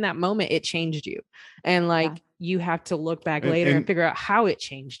 because in that moment it changed you. And like, you have to look back later and figure out how it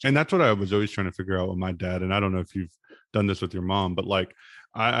changed you. And that's what I was always trying to figure out with my dad. And I don't know if you've done this with your mom, but like,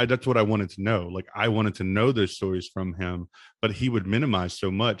 I that's what I wanted to know. Like, I wanted to know those stories from him, but he would minimize so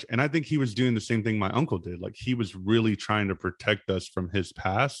much. And I think he was doing the same thing my uncle did. Like, he was really trying to protect us from his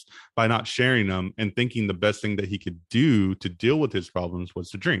past by not sharing them, and thinking the best thing that he could do to deal with his problems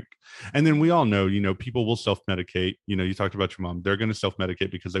was to drink. And then we all know, people will self-medicate. You talked about your mom. They're going to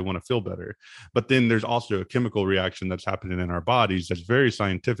self-medicate because they want to feel better. But then there's also a chemical reaction that's happening in our bodies that's very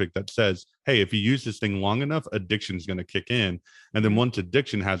scientific, that says, hey, if you use this thing long enough, addiction is going to kick in. And then once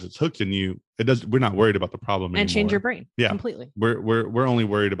addiction has its hooks in you, we're not worried about the problem anymore. And change your brain completely. We're only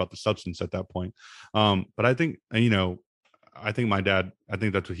worried about the substance at that point. But I think, I think my dad, I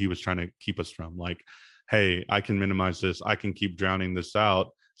think that's what he was trying to keep us from. Like, hey, I can minimize this. I can keep drowning this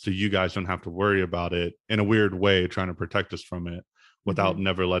out, so you guys don't have to worry about it, in a weird way, trying to protect us from it without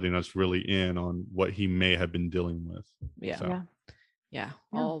never letting us really in on what he may have been dealing with. Yeah,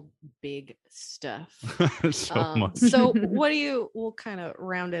 all big stuff. So much. So we'll kind of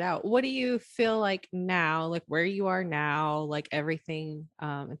round it out. What do you feel like now, like where you are now, like everything?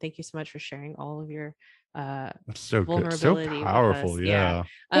 And thank you so much for sharing all of your That's so good. So vulnerability with us. powerful. Yeah.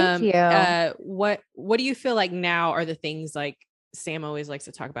 Thank you. What do you feel like now are the things like Sam always likes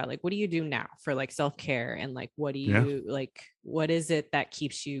to talk about? Like, what do you do now for like self-care, and like what do Yeah. you like, what is it that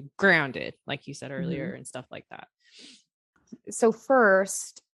keeps you grounded, like you said earlier, Mm-hmm. and stuff like that? So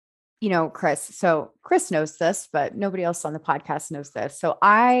first, you know, Chris, so Chris knows this, but nobody else on the podcast knows this. So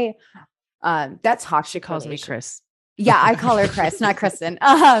that toxic She calls me relation- Chris. Yeah, I call her Chris, not Kristen.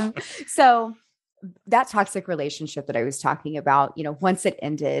 So that toxic relationship that I was talking about, you know, once it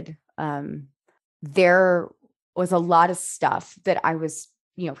ended, there was a lot of stuff that I was,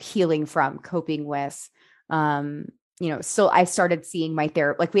 you know, healing from, coping with. You know, so I started seeing my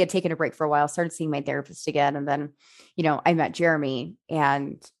therapist, like we had taken a break for a while, started seeing my therapist again. And then, you know, I met Jeremy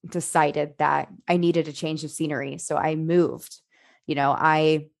and decided that I needed a change of scenery. So I moved, you know,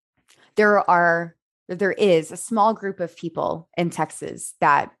 there is a small group of people in Texas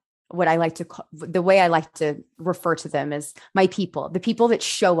that what I like to call, the way I like to refer to them is my people, the people that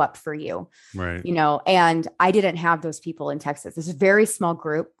show up for you, Right. you know, and I didn't have those people in Texas. It's a very small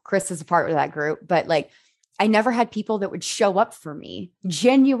group. Chris is a part of that group, but like I never had people that would show up for me,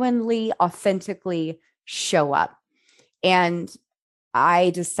 genuinely, authentically show up. And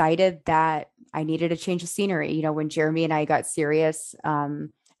I decided that I needed a change of scenery. You know, when Jeremy and I got serious,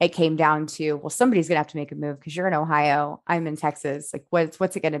 it came down to, well, somebody's going to have to make a move because you're in Ohio. I'm in Texas. Like,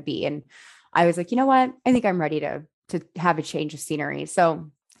 what's it going to be? And I was like, you know what? I think I'm ready to have a change of scenery. So,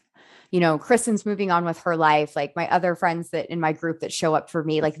 you know, Kristen's moving on with her life. Like my other friends that in my group that show up for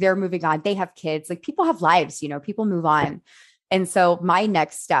me, like they're moving on. They have kids. Like people have lives, you know, people move on. And so my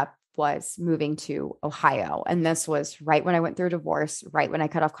next step was moving to Ohio. And this was right when I went through a divorce, right when I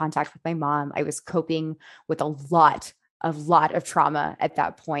cut off contact with my mom. I was coping with a lot of trauma at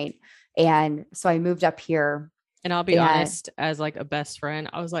that point. And so I moved up here. And I'll be honest, as like a best friend,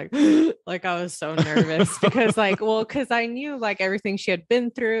 I was like, like I was so nervous because because I knew like everything she had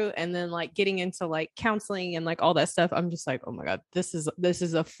been through, and then like getting into like counseling and like all that stuff. I'm just like, oh my God, this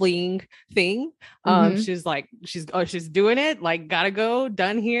is a fleeing thing. She's like, she's doing it, like gotta go,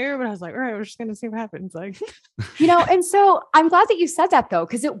 done here. But I was like, all right, we're just gonna see what happens. Like, you know, and so I'm glad that you said that though,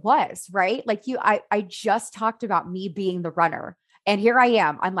 because it was right. Like I just talked about me being the runner. And here I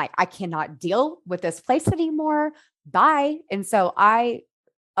am. I'm like, I cannot deal with this place anymore. Bye. And so I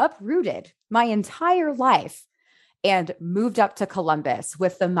uprooted my entire life and moved up to Columbus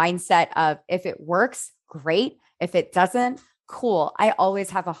with the mindset of if it works, great. If it doesn't, cool. I always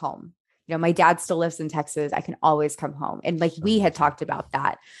have a home. You know, my dad still lives in Texas. I can always come home. And like we had talked about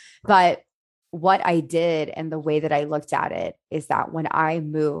that. But what I did and the way that I looked at it is that when I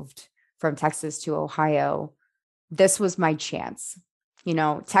moved from Texas to Ohio, this was my chance. You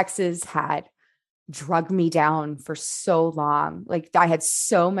know, Texas had drug me down for so long. Like I had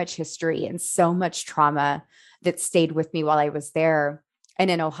so much history and so much trauma that stayed with me while I was there.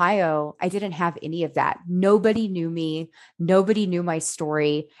 And in Ohio, I didn't have any of that. Nobody knew me. Nobody knew my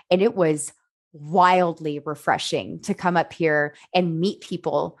story. And it was wildly refreshing to come up here and meet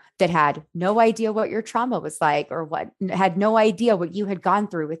people that had no idea what your trauma was like or what had no idea what you had gone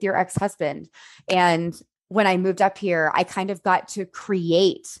through with your ex-husband. And when I moved up here, I kind of got to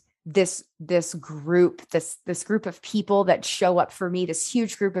create this group of people that show up for me, this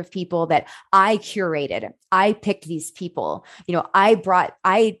huge group of people that I curated. I picked these people, you know,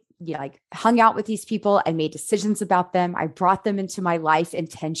 like hung out with these people. I made decisions about them. I brought them into my life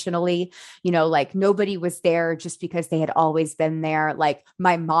intentionally, you know, like nobody was there just because they had always been there, like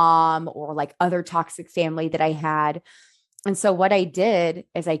my mom or like other toxic family that I had. And so what I did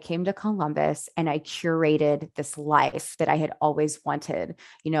is I came to Columbus and I curated this life that I had always wanted.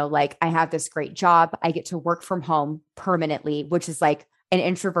 You know, like I have this great job. I get to work from home permanently, which is like an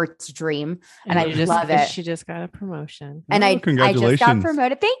introvert's dream. And I love it. She just got a promotion. And I just got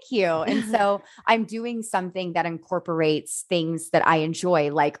promoted. Thank you. And Mm-hmm. so I'm doing something that incorporates things that I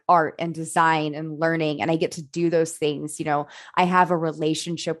enjoy, like art and design and learning. And I get to do those things. You know, I have a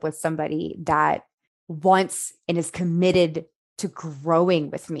relationship with somebody that wants and is committed to growing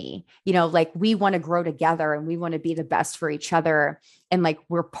with me. You know, like we want to grow together and we want to be the best for each other. And like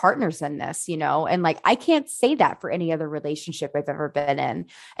we're partners in this, you know, and like I can't say that for any other relationship I've ever been in.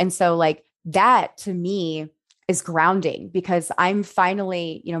 And so like that to me is grounding because I'm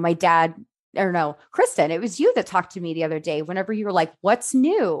finally, you know, my dad, or no, Kristen, it was you that talked to me the other day whenever you were like, what's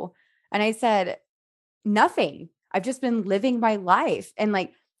new? And I said, nothing. I've just been living my life. And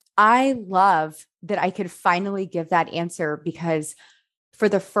like, I love that I could finally give that answer because for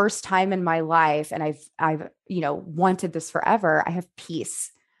the first time in my life, and I've, you know, wanted this forever, I have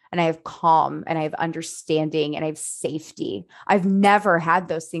peace. and I have calm and I have understanding and I have safety. I've never had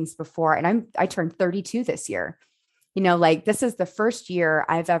those things before. And I turned 32 this year. Like this is the first year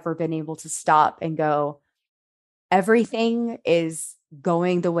I've ever been able to stop and go, everything is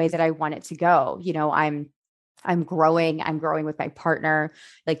going the way that I want it to go. I'm growing with my partner.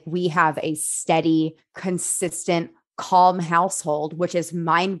 Like we have a steady, consistent, calm household, which is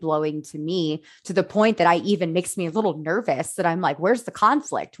mind blowing to me, to the point that makes me a little nervous that I'm like, where's the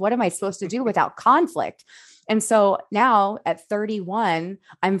conflict? What am I supposed to do without conflict? And so now at 31,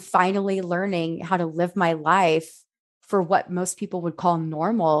 I'm finally learning how to live my life for what most people would call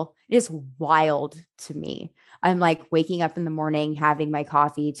normal. It is wild to me. I'm like waking up in the morning, having my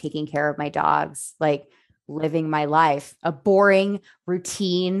coffee, taking care of my dogs, like living my life, a boring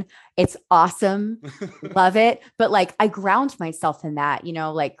routine. It's awesome. Love it. But like I ground myself in that,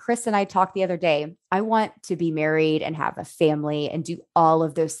 like Chris and I talked the other day, I want to be married and have a family and do all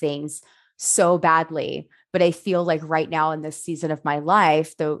of those things so badly. But I feel like right now in this season of my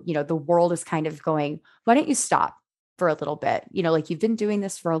life, though, the world is kind of going, why don't you stop for a little bit? Like you've been doing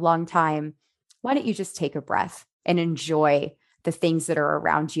this for a long time. Why don't you just take a breath and enjoy the things that are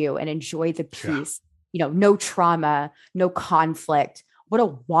around you and enjoy the peace? No trauma, no conflict. What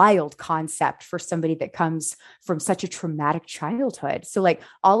a wild concept for somebody that comes from such a traumatic childhood. So like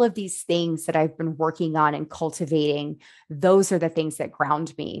all of these things that I've been working on and cultivating, those are the things that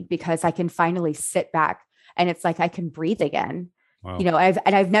ground me, because I can finally sit back and it's like I can breathe again. Wow.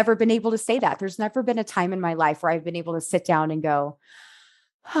 I've never been able to say that. There's never been a time in my life where I've been able to sit down and go,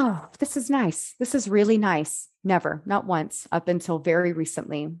 oh, this is nice. This is really nice. Never, not once, up until very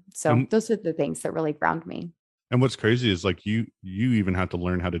recently. So those are the things that really ground me. And what's crazy is like you even have to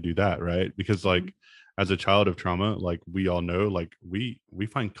learn how to do that, right? Because like as a child of trauma, like we all know, like we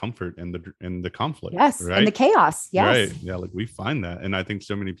find comfort in the conflict. Yes. Right? And the chaos. Yes. Right. Yeah. Like we find that. And I think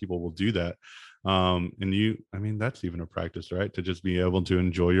so many people will do that. And that's even a practice, right? To just be able to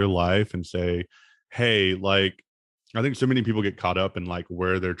enjoy your life and say, hey, like, I think so many people get caught up in like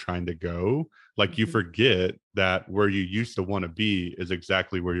where they're trying to go. Like you forget that where you used to want to be is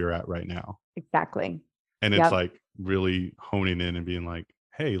exactly where you're at right now. Exactly. And it's like really honing in and being like,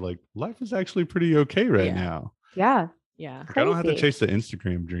 hey, like life is actually pretty okay right now. Yeah. Yeah. Like, I don't have to chase the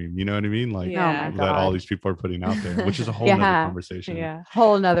Instagram dream. You know what I mean? Like that all these people are putting out there, which is a whole nother conversation. Yeah. That's a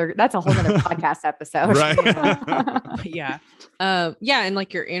whole nother podcast episode. Right. Yeah. And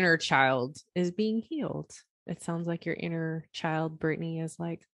like your inner child is being healed. It sounds like your inner child, Brittany, is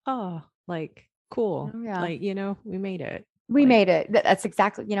like, oh, like cool. Oh, yeah. Like, we made it. We made it. That's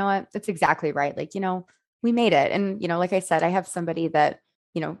exactly, that's exactly right. Like, we made it. And, like I said, I have somebody that,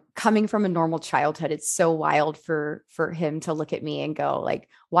 coming from a normal childhood, it's so wild for him to look at me and go like,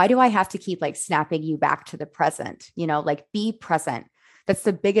 why do I have to keep like snapping you back to the present? Like be present. That's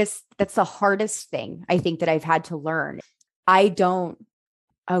the hardest thing I think that I've had to learn.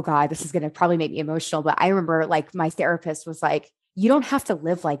 Oh God, this is going to probably make me emotional, but I remember like my therapist was like, you don't have to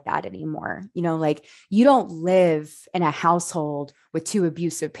live like that anymore. Like you don't live in a household with two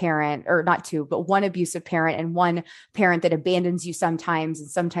abusive parent, or not two, but one abusive parent and one parent that abandons you sometimes and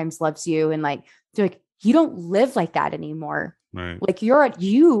sometimes loves you. And like, you don't live like that anymore. Right. Like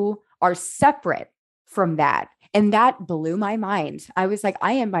you are separate from that. And that blew my mind. I was like,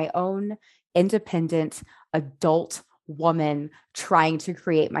 I am my own independent adult woman trying to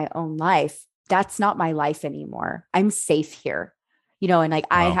create my own life. That's not my life anymore. I'm safe here. And like,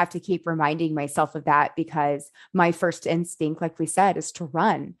 I have to keep reminding myself of that, because my first instinct, like we said, is to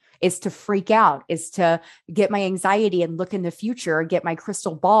run, is to freak out, is to get my anxiety and look in the future, get my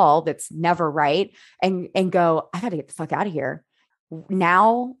crystal ball that's never right, and go, I got to get the fuck out of here.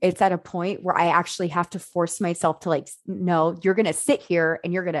 Now it's at a point where I actually have to force myself to like, no, you're going to sit here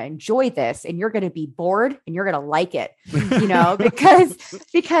and you're going to enjoy this and you're going to be bored and you're going to like it,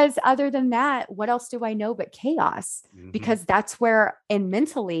 because other than that, what else do I know but chaos? Because that's where, and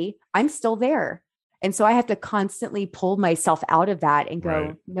mentally I'm still there. And so I have to constantly pull myself out of that and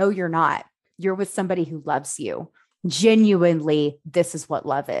go, no, you're not. You're with somebody who loves you. Genuinely, this is what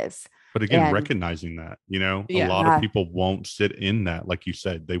love is. But again, recognizing that, a lot of people won't sit in that. Like you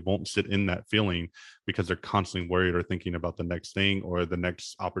said, they won't sit in that feeling because they're constantly worried or thinking about the next thing or the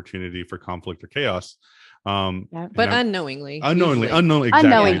next opportunity for conflict or chaos. But unknowingly, exactly.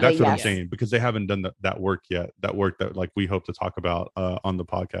 Unknowingly, that's what I'm saying, because they haven't done that work yet. That work that like we hope to talk about on the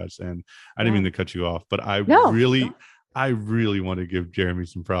podcast. And I didn't mean to cut you off, but I really want to give Jeremy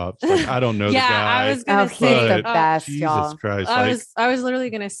some props. Like, I don't know the guy. I was gonna say the best, Jesus y'all. Christ. I was literally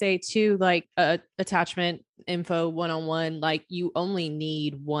gonna say too, like attachment info 101. Like you only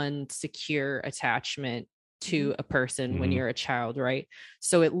need one secure attachment to a person when Mhm. you're a child, right?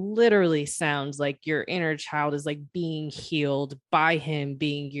 So it literally sounds like your inner child is like being healed by him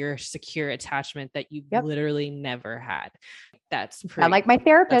being your secure attachment that you Yep. literally never had. That's I pretty, like my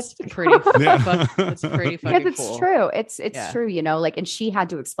therapist. that's pretty, Yeah. that's pretty Because fucking it's cool. true. It's Yeah. true, you know, like, and she had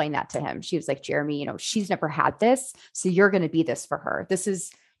to explain that to him. She was like, Jeremy, you know, she's never had this. So you're going to be this for her. This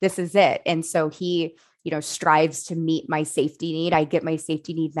is it. And so he, you know, strives to meet my safety need. I get my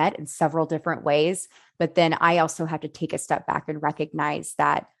safety need met in several different ways. But then I also have to take a step back and recognize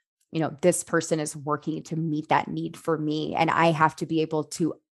that, you know, this person is working to meet that need for me. And I have to be able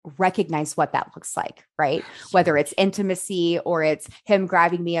to recognize what that looks like, right? Whether it's intimacy or it's him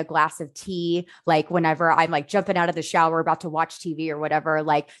grabbing me a glass of tea, like whenever I'm like jumping out of the shower about to watch TV or whatever,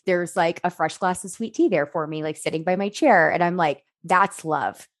 like there's like a fresh glass of sweet tea there for me, like sitting by my chair. And I'm like, that's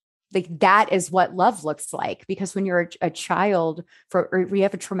love. Like that is what love looks like. Because when you're a child or you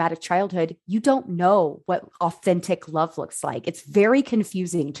have a traumatic childhood, you don't know what authentic love looks like. It's very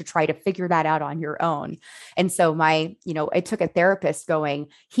confusing to try to figure that out on your own. And so I took a therapist going,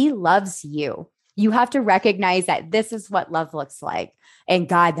 he loves you. You have to recognize that this is what love looks like. And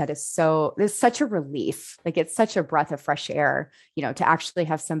God, it's such a relief. Like it's such a breath of fresh air, you know, to actually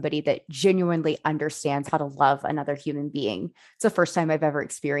have somebody that genuinely understands how to love another human being. It's the first time I've ever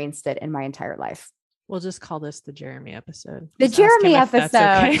experienced it in my entire life. We'll just call this the Jeremy episode. The Just ask him Jeremy if that's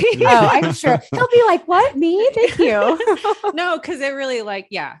episode. okay. Oh, I'm sure he'll be like, what, me? Thank you. No, because it really like,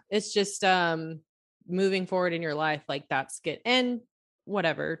 yeah, it's just moving forward in your life, like that's good. And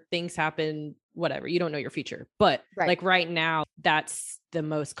whatever, things happen, whatever. You don't know your future. But Right. like right now, that's the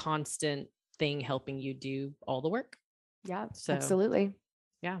most constant thing helping you do all the work. Yeah, So absolutely.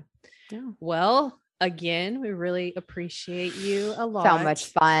 yeah. Yeah. Well, again, we really appreciate you a lot. So much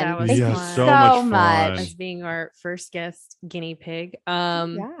fun. That was Thank Yeah, you fun. so so much much. fun. As being our first guest guinea pig.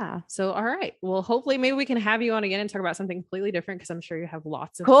 Yeah. So all right. Well, hopefully maybe we can have you on again and talk about something completely different because I'm sure you have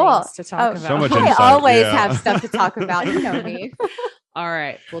lots of Cool. things to talk Oh, about. So much I insight, always yeah. have stuff to talk about. You know me. All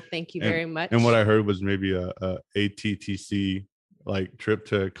right. Well, thank you very much. And what I heard was maybe a ATTC like trip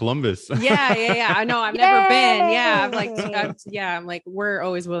to Columbus. Yeah. I know. I've never been. Yeah. Yay. I'm like, we're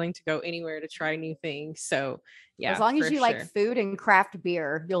always willing to go anywhere to try new things. So yeah. As long as for you sure. like food and craft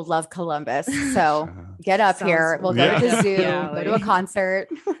beer, you'll love Columbus. So get up Sounds here. We'll go right to the up zoo, the go alley. to a concert.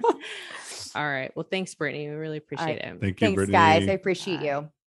 All right. Well, thanks, Brittany. We really appreciate it. Thank you, Thanks, Brittany. guys. I appreciate Bye. you.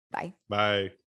 Bye. Bye.